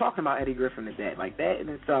 we're talking about Eddie Griffin today. Like that in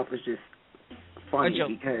itself is just funny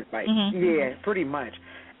because, like, yeah, pretty much.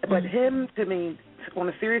 But him, to me, on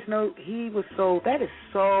a serious note, that is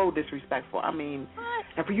so disrespectful. I mean,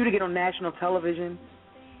 and for you to get on national television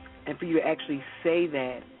and for you to actually say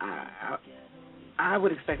that, I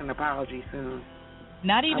would expect an apology soon.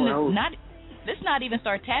 Let's not even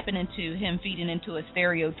start tapping into him feeding into a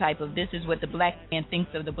stereotype of this is what the black man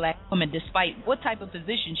thinks of the black woman, despite what type of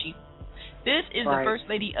position she. This is the First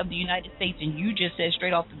Lady of the United States, and you just said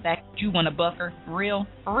straight off the bat you want to buck her, for real,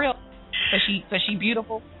 because she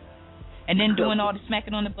beautiful, and then doing all the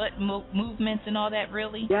smacking on the butt movements and all that.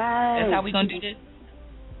 Really, that's how we gonna do this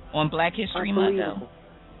on Black History Month, though.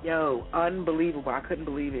 Yo, unbelievable! I couldn't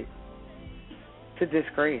believe it. It's a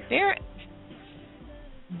disgrace. There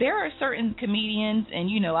are certain comedians, and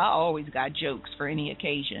you know I always got jokes for any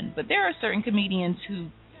occasion, but there are certain comedians who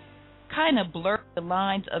kind of blur the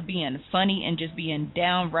lines of being funny and just being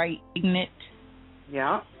downright ignorant.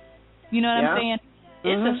 Yeah. You know what I'm saying?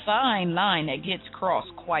 It's a fine line that gets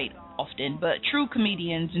crossed quite often, but true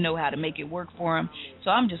comedians know how to make it work for them. So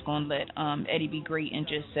I'm just going to let Eddie be great and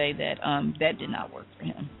just say that that did not work for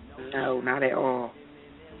him. No, not at all.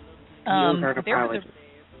 He owes her an apology.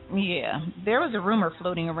 There was a rumor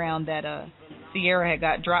floating around that Sierra had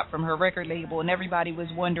got dropped from her record label, and everybody was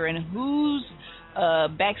wondering whose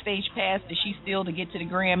backstage pass did she steal to get to the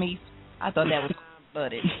Grammys. I thought that was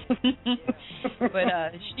flooded.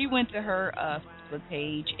 But she went to her Facebook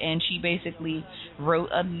page, and she basically wrote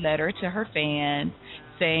a letter to her fans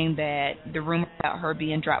saying that the rumor about her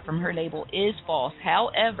being dropped from her label is false.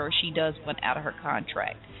 However, she does want out of her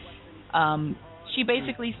contract. She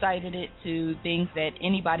basically cited it to things that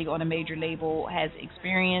anybody on a major label has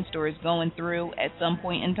experienced or is going through at some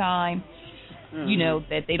point in time. You know,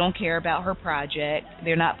 that they don't care about her project.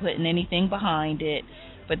 They're not putting anything behind it.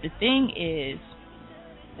 But the thing is,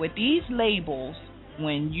 with these labels,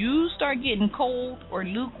 when you start getting cold or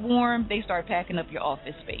lukewarm, they start packing up your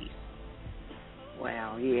office space.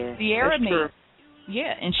 Wow, yeah. Sierra That's true.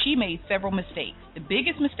 and she made several mistakes. The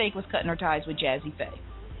biggest mistake was cutting her ties with Jazzy Faye.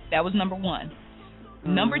 That was number one.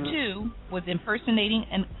 Number two was impersonating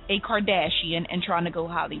a Kardashian and trying to go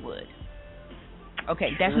Hollywood.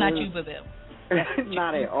 Okay, that's not you, Babu.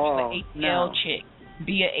 Not at all. Be an ATL chick.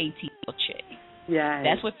 Be an ATL chick. Yeah.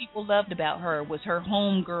 That's what people loved about her, was her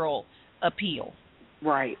homegirl appeal.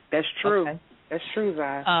 Right. That's true. Okay. That's true,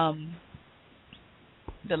 Zai.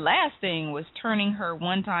 The last thing was turning her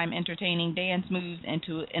one-time entertaining dance moves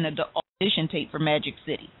into an audition tape for Magic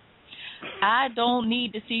City. I don't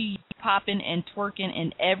need to see you popping and twerking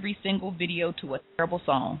in every single video to a terrible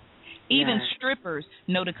song. Even strippers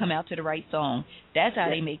know to come out to the right song. That's how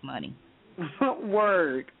they make money.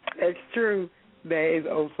 Word. That's true. That is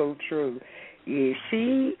also true. Yeah,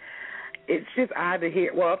 it's just odd to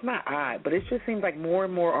hear. Well, it's not odd, but it just seems like more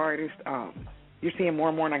and more artists, you're seeing more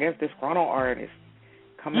and more, and I guess disgruntled artists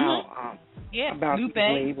come out about Lupe.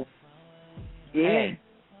 these labels. Yeah. Hey,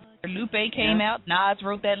 Lupe came out. Nas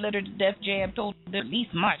wrote that letter to Def Jam, told him to release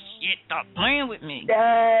my shit. Stop playing with me.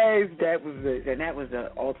 Yes, that was the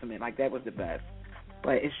ultimate. Like, that was the best.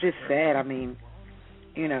 But it's just sad. I mean,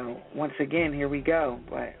 you know, once again, here we go.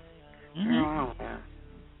 But I don't know.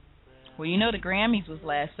 Well, you know, the Grammys was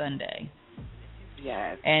last Sunday.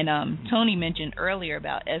 Yes. And Tony mentioned earlier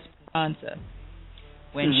about Esperanza.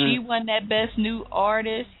 When she won that Best New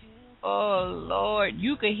Artist, oh, Lord,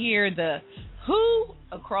 you could hear the who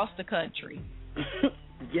across the country.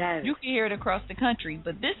 Yes. You can hear it across the country.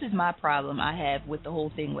 But this is my problem I have with the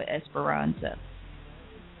whole thing with Esperanza.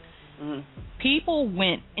 People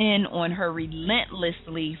went in on her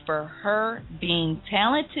relentlessly for her being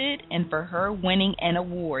talented and for her winning an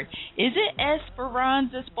award. Is it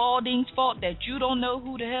Esperanza Spalding's fault that you don't know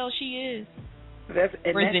who the hell she is?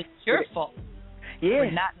 Or is it your fault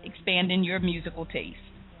for not expanding your musical taste?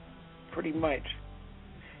 Pretty much.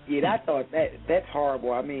 Yeah, I thought that's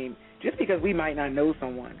horrible. I mean, just because we might not know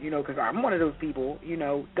someone, you know, because I'm one of those people, you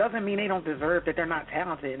know, doesn't mean they don't deserve, that they're not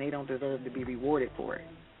talented and they don't deserve to be rewarded for it.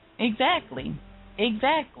 Exactly.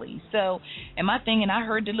 So, and my thing, and I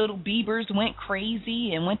heard the little Biebers went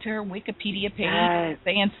crazy and went to her Wikipedia page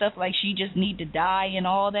saying stuff like she just need to die and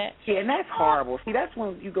all that. Yeah, and that's horrible. See, that's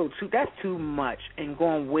when you go that's too much and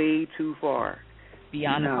going way too far.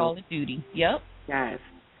 Beyond the Call of Duty. Yep. Yes.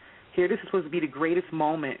 Here, this is supposed to be the greatest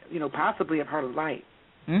moment, you know, possibly of her life.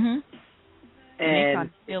 And they trying And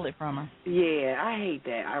to steal it from her. yeah, I hate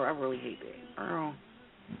that. I really hate that.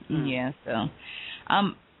 Yeah, so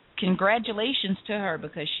congratulations to her,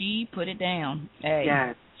 because she put it down.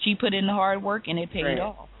 Hey, she put in the hard work and it paid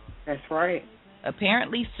off. That's right.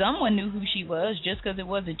 Apparently someone knew who she was. Just because it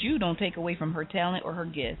wasn't you don't take away from her talent or her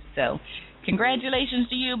gift. So congratulations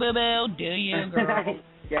to you, Boo-Boo. Do you, girl?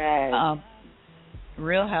 Yes.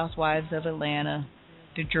 Real Housewives of Atlanta.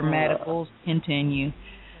 The dramaticals continue.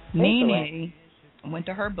 Nene went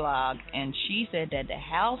to her blog and she said that the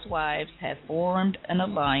Housewives have formed an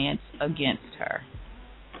alliance against her,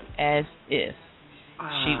 as if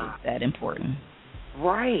she was that important.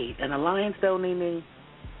 Right. An alliance, though, Nene?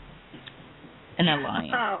 An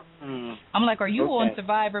alliance. I'm like, are you on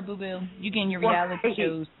Survivor, Boo-Boo? You getting your reality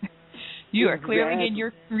shows. You are clearly getting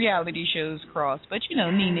your reality shows crossed. But, you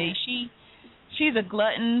know, Nene, she's a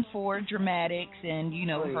glutton for dramatics, and, you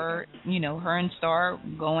know, her and Star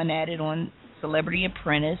going at it on Celebrity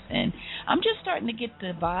Apprentice, and I'm just starting to get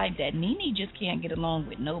the vibe that Nene just can't get along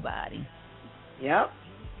with nobody. Yep.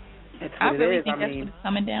 I really think that's what it's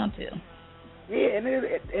coming down to. Yeah,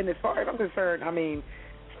 and as far as I'm concerned, I mean,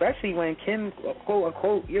 especially when Kim, quote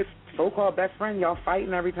unquote, your so-called best friend, y'all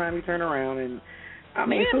fighting every time you turn around, and I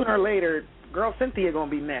mean, sooner or later, girl Cynthia gonna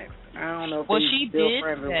be next. I don't know if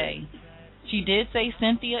she did say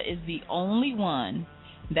Cynthia is the only one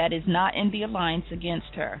that is not in the alliance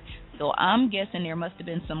against her. So I'm guessing there must have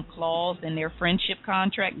been some clause in their friendship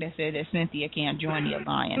contract that said that Cynthia can't join the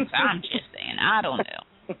alliance. I'm just saying, I don't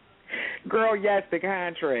know. Girl, yes, the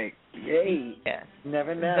contract. Yay. Yes.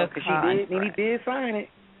 Never know. Because he did sign it.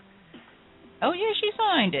 Oh, yeah, she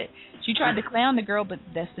signed it. She tried to clown the girl, but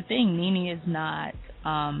that's the thing. Nene is not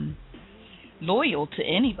loyal to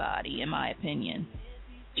anybody, in my opinion.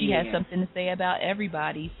 She has something to say about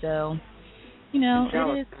everybody, so, you know,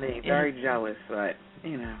 jealous it is. To me. Very jealous, but,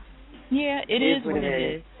 you know. Yeah, it is what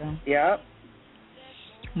it is. So. Yep.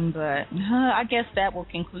 But I guess that will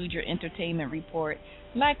conclude your entertainment report.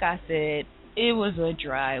 Like I said, it was a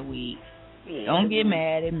dry week. Yeah. Don't get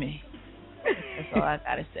mad at me. That's all I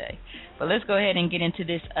gotta say. But let's go ahead and get into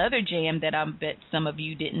this other jam that I bet some of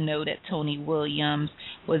you didn't know that Tony Williams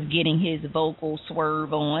was getting his vocal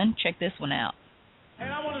swerve on. Check this one out.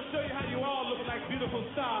 And I want to show you how you all look like beautiful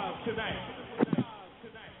stars tonight.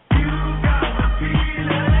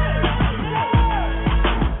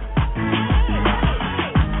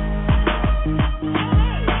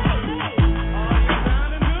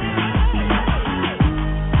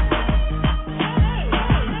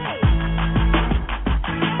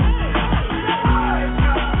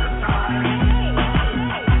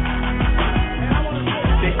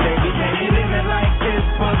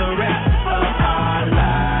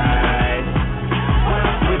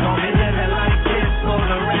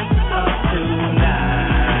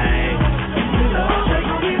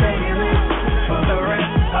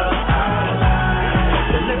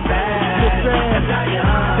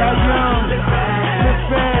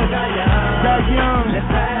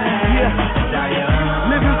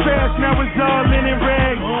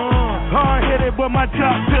 But my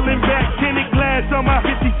top peeling back, tinted glass on my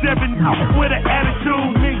 57 with an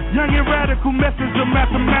attitude. Young and radical, methods are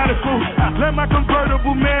mathematical. Let my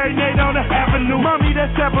convertible marinate on the avenue. Mommy,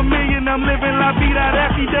 that's $500,000. I'm living la vida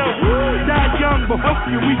rapido. Died young, but fuck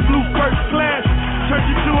you, we flew first class. Turn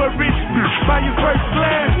you to a rich bitch, buy your first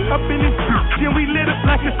class. Up in this bitch, then we lit up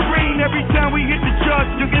like a screen. Every time we hit the charts,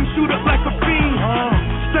 you can shoot up like a fiend.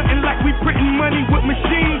 Stunting like we printing money with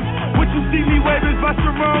machines. What you see me waving by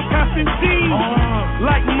Sharon Constantine.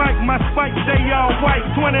 Like Mike, my spikes, they all white.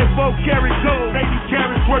 24 karat gold, 80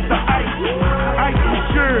 carats worth of ice. Ice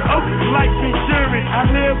insured, life insurance. I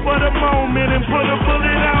live for the moment and put a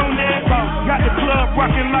bullet on it. Got the club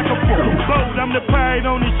rocking like a boat. I'm the pirate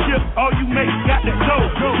on the ship, all you mates got to go.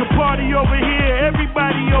 The party over here,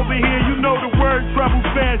 everybody over here. You know the word travel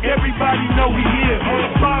fast, everybody know we here. All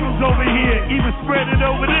the bottles over here, even spread it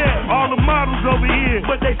over there. All the models over here,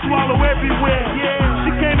 but they swallow everywhere. Yeah,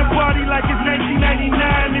 she came to party like it's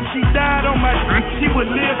 1999. If she died on my drink, she would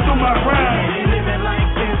live through my ride. Living like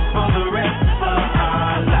this for the rest of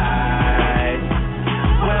our lives.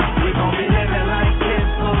 Well, we gon' be living like this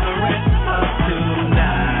for the rest of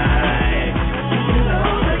tonight. You know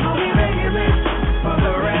they gon' be making this for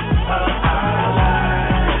the rest of our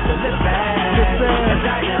lives. So live fast and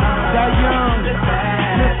die young. Die young. Live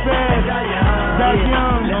fast and die young. Die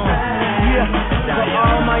young. Yeah. For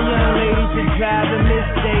all my young ladies that driving Miss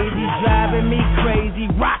Daisy, driving me crazy.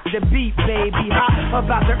 Rock the beat, baby. Hot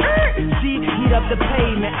about the she heat up the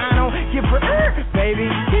pavement. I don't give a baby.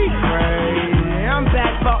 She crazy. I'm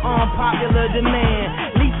back for unpopular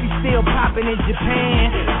demand. Leafy still popping in Japan,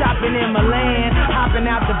 shopping in Milan, hopping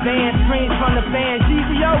out the van, screams from the fans.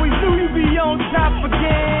 Jeezy always knew you'd be on top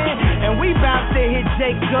again. And we bout to hit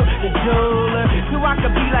Jacob the jeweler, so I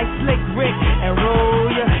could be like Slick Rick and roll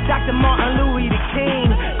ya. Dr. Martin Louis the King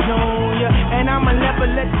Jr. And I'ma never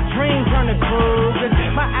let the dream turn to Kruger.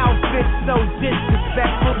 My outfit's so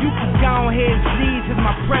disrespectful. You can go ahead, Jesus,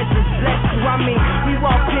 my precious bless you. I mean, we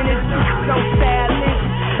walked in it's so stylish.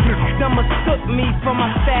 Some mistook me for my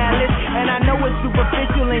stylist, and I know it's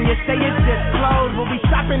superficial, and you say it's just clothes, but we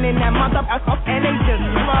shopping in that mother, and they just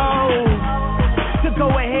clothes. To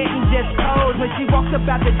go ahead and just pose. When she walks up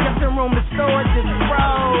out the dressing room, the store just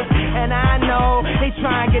froze. And I know they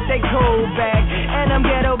try and get their cool back, and them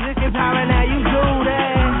ghetto bitches hollering how you do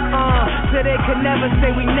that. So they could never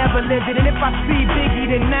say we never lived it. And if I see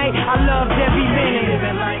Biggie tonight, I love every minute.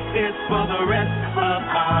 Living like this for the rest of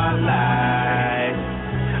our lives.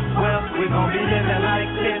 Well, we're gonna be living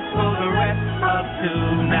like this for the rest of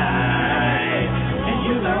tonight. And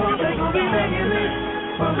you know they're gonna be making this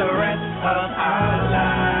for the rest of our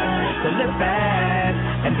lives. So live fast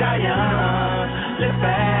and die young. Live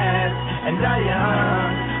fast and die young.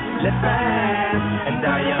 Live fast and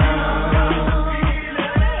die young.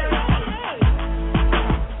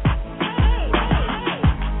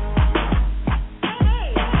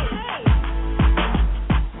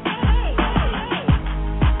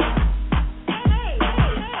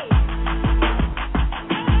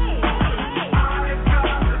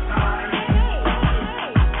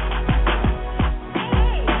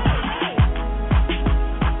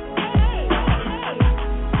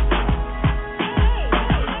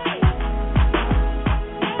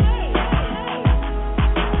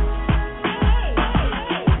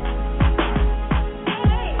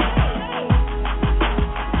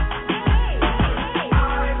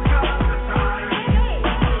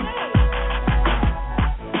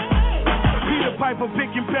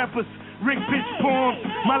 rappers. Rick pitch poems,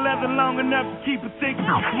 my leather long enough to keep a thick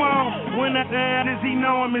warm. When I add is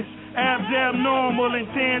enormous, abs abnormal, and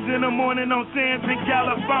tans in the morning on sands in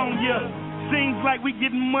California. Seems like we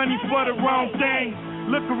getting money for the wrong thing.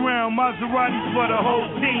 Look around, Maseratis for the whole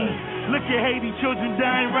team. Look at Haiti, children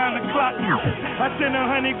dying round the clock. I sent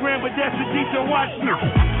 $100 grand, but that's a decent watch.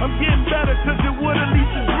 I'm getting better cause it would at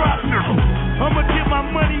least drop. I'ma get my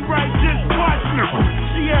money right, just watch.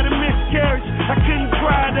 She had a miscarriage, I couldn't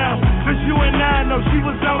cry it out. Cause you and I know she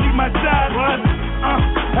was only my side hustle.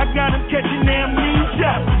 I got him catching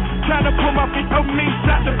amnesia. Trying to pull my feet on me,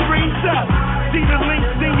 shot the freezer. See the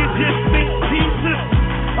links, then you just think pieces.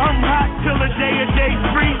 I'm hot till the day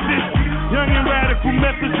freezes. Young and radical,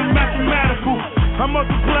 methods and mathematical. I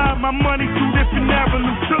multiplied my money through different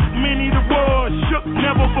avenues. Took many to war, shook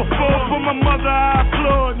never before. For my mother I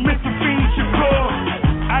applaud, Mr. Feeney Shakur.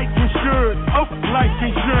 Ike insured, Oak Life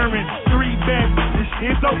Insurance. 3 beds, this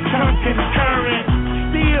shit's so concurrent.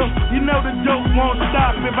 Still, you know the dope won't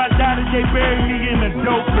stop. If I die today, bury me in the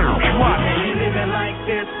dope. Watch. We're living like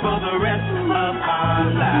this for the rest of our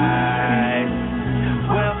lives.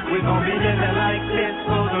 Well, we're gonna be living like this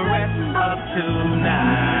for the rest of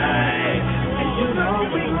tonight. And you know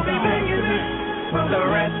we're gonna be making this for the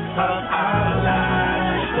rest of our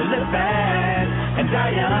lives. So live fast and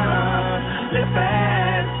die young. Live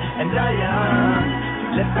fast and die young.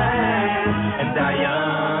 Live fast and die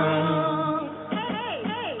young.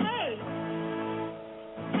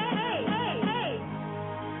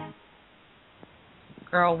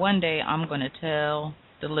 Girl, one day I'm going to tell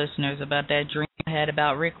the listeners about that dream I had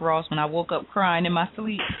about Rick Ross when I woke up crying in my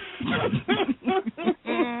sleep.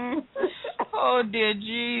 Oh, dear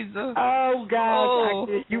Jesus. Oh, God. Oh.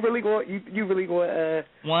 You really go, one day. You really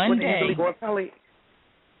go tell it?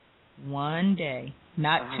 One day.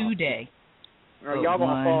 Not today. Girl, y'all going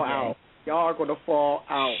to fall out. Y'all are going to fall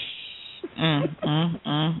out.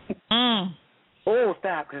 Oh,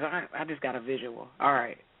 stop, because I just got a visual. All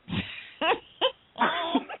right.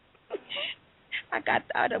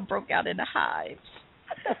 I done broke out in the hives.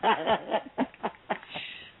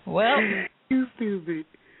 Well, you stupid.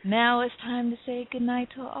 Now it's time to say goodnight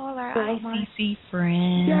to all our ICC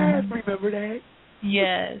friends. Yes, remember that.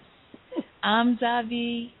 Yes. I'm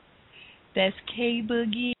Zavi. That's K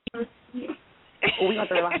Boogie. Oh, we got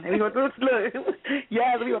to look.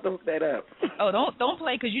 Yes, we got to hook that up. Oh, don't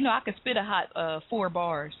play because you know I can spit a hot 4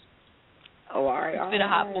 bars. Oh, all right. Spit a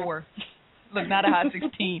hot 4. Look, not a hot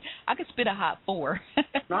 16. I could spit a hot 4.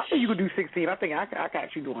 No, I think you could do 16. I think I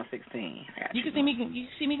got you doing 16. You can see me. You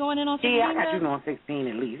see me going in on 16. Yeah, I got you doing 16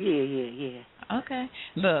 at least. Yeah. Okay.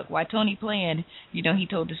 Look, while Tony playing, you know, he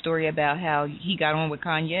told the story about how he got on with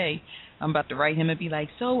Kanye. I'm about to write him and be like,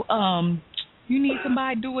 so, you need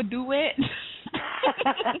somebody to do a duet?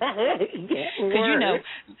 Because, you know,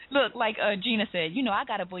 look, like Gina said, you know, I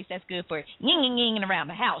got a voice that's good for ying around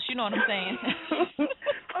the house. You know what I'm saying?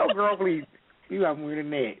 Oh, girl, please. You got more than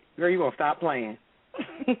that. Girl, you going to stop playing.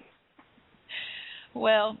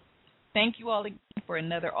 Well, thank you all again for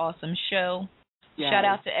another awesome show. Yes. Shout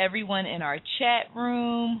out to everyone in our chat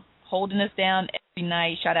room, holding us down every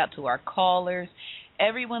night. Shout out to our callers,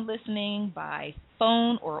 everyone listening by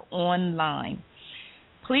phone or online.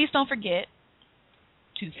 Please don't forget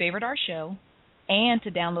to favorite our show and to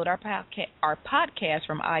download our podcast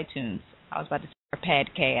from iTunes. I was about to say our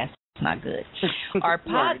podcast. It's not good. Our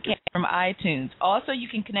podcast from iTunes. Also, you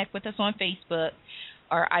can connect with us on Facebook.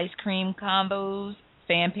 Our Ice Cream Combos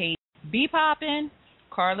fan page be popping.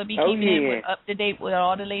 Carla be keeping it up to date with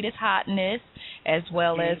all the latest hotness, as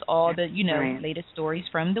well as all the latest stories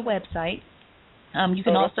from the website. You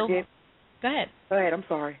can also go ahead. Go ahead. I'm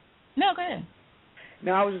sorry. No, go ahead.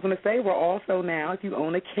 No, I was just going to say we're also now, if you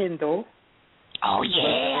own a Kindle. Oh,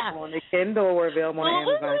 yeah. On the Kindle, we're available on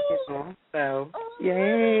Amazon Kindle. So,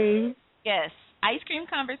 yay. Yes. Ice Cream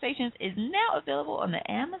Conversations is now available on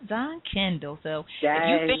the Amazon Kindle. So, yes. If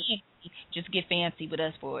you fancy, just get fancy with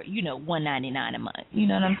us for, $1.99 a month. You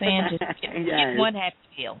know what I'm saying? Just get one happy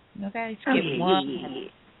meal. Okay? Just get one.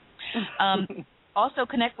 Also,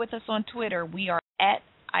 connect with us on Twitter. We are at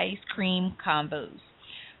Ice Cream Combos.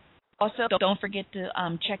 Also, don't forget to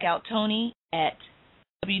check out Tony at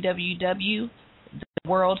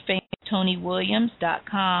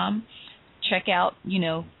www.theworldfamoustonywilliams.com. Check out,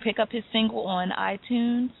 pick up his single on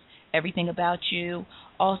iTunes, Everything About You.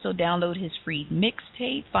 Also, download his free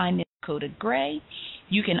mixtape, Find Dakota Gray.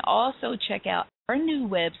 You can also check out our new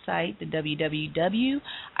website, the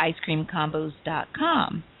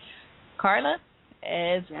www.icecreamcombos.com. Carla,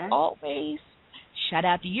 as always, shout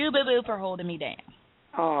out to you, boo-boo, for holding me down.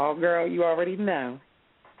 Oh, girl, you already know.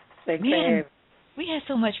 Thanks, man. We had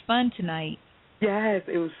so much fun tonight. Yes,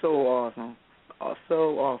 it was so awesome. Oh,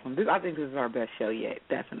 so awesome. I think this is our best show yet,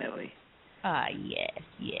 definitely. Yes.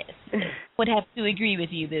 Would have to agree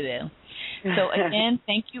with you, Boo. So, again,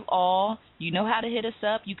 thank you all. You know how to hit us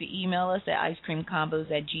up. You can email us at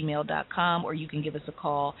icecreamcombos@gmail.com, or you can give us a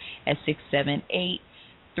call at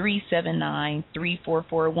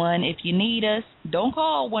 678-379-3441. If you need us, don't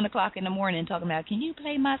call 1 o'clock in the morning talking about, can you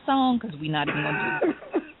play my song? Because we're not even going to do it.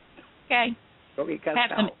 Okay?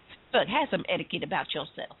 Have some etiquette about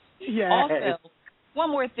yourself. Yes. Also, one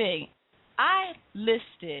more thing. I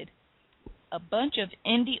listed a bunch of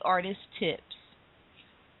indie artist tips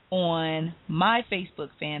on my Facebook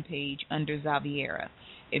fan page under Xaviera.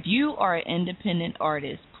 If you are an independent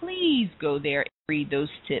artist, please go there and read those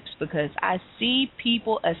tips, because I see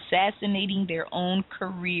people assassinating their own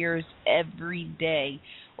careers every day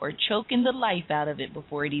or choking the life out of it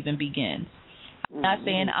before it even begins. I'm not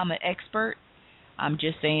saying I'm an expert. I'm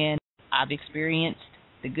just saying I've experienced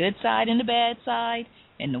the good side and the bad side,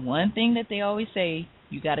 and the one thing that they always say,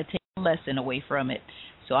 you got to take a lesson away from it.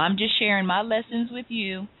 So I'm just sharing my lessons with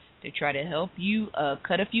you to try to help you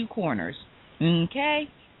cut a few corners. Okay?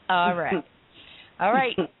 All right. All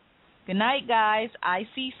right. Good night, guys.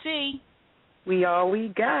 ICC. We all we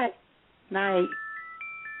got. Night.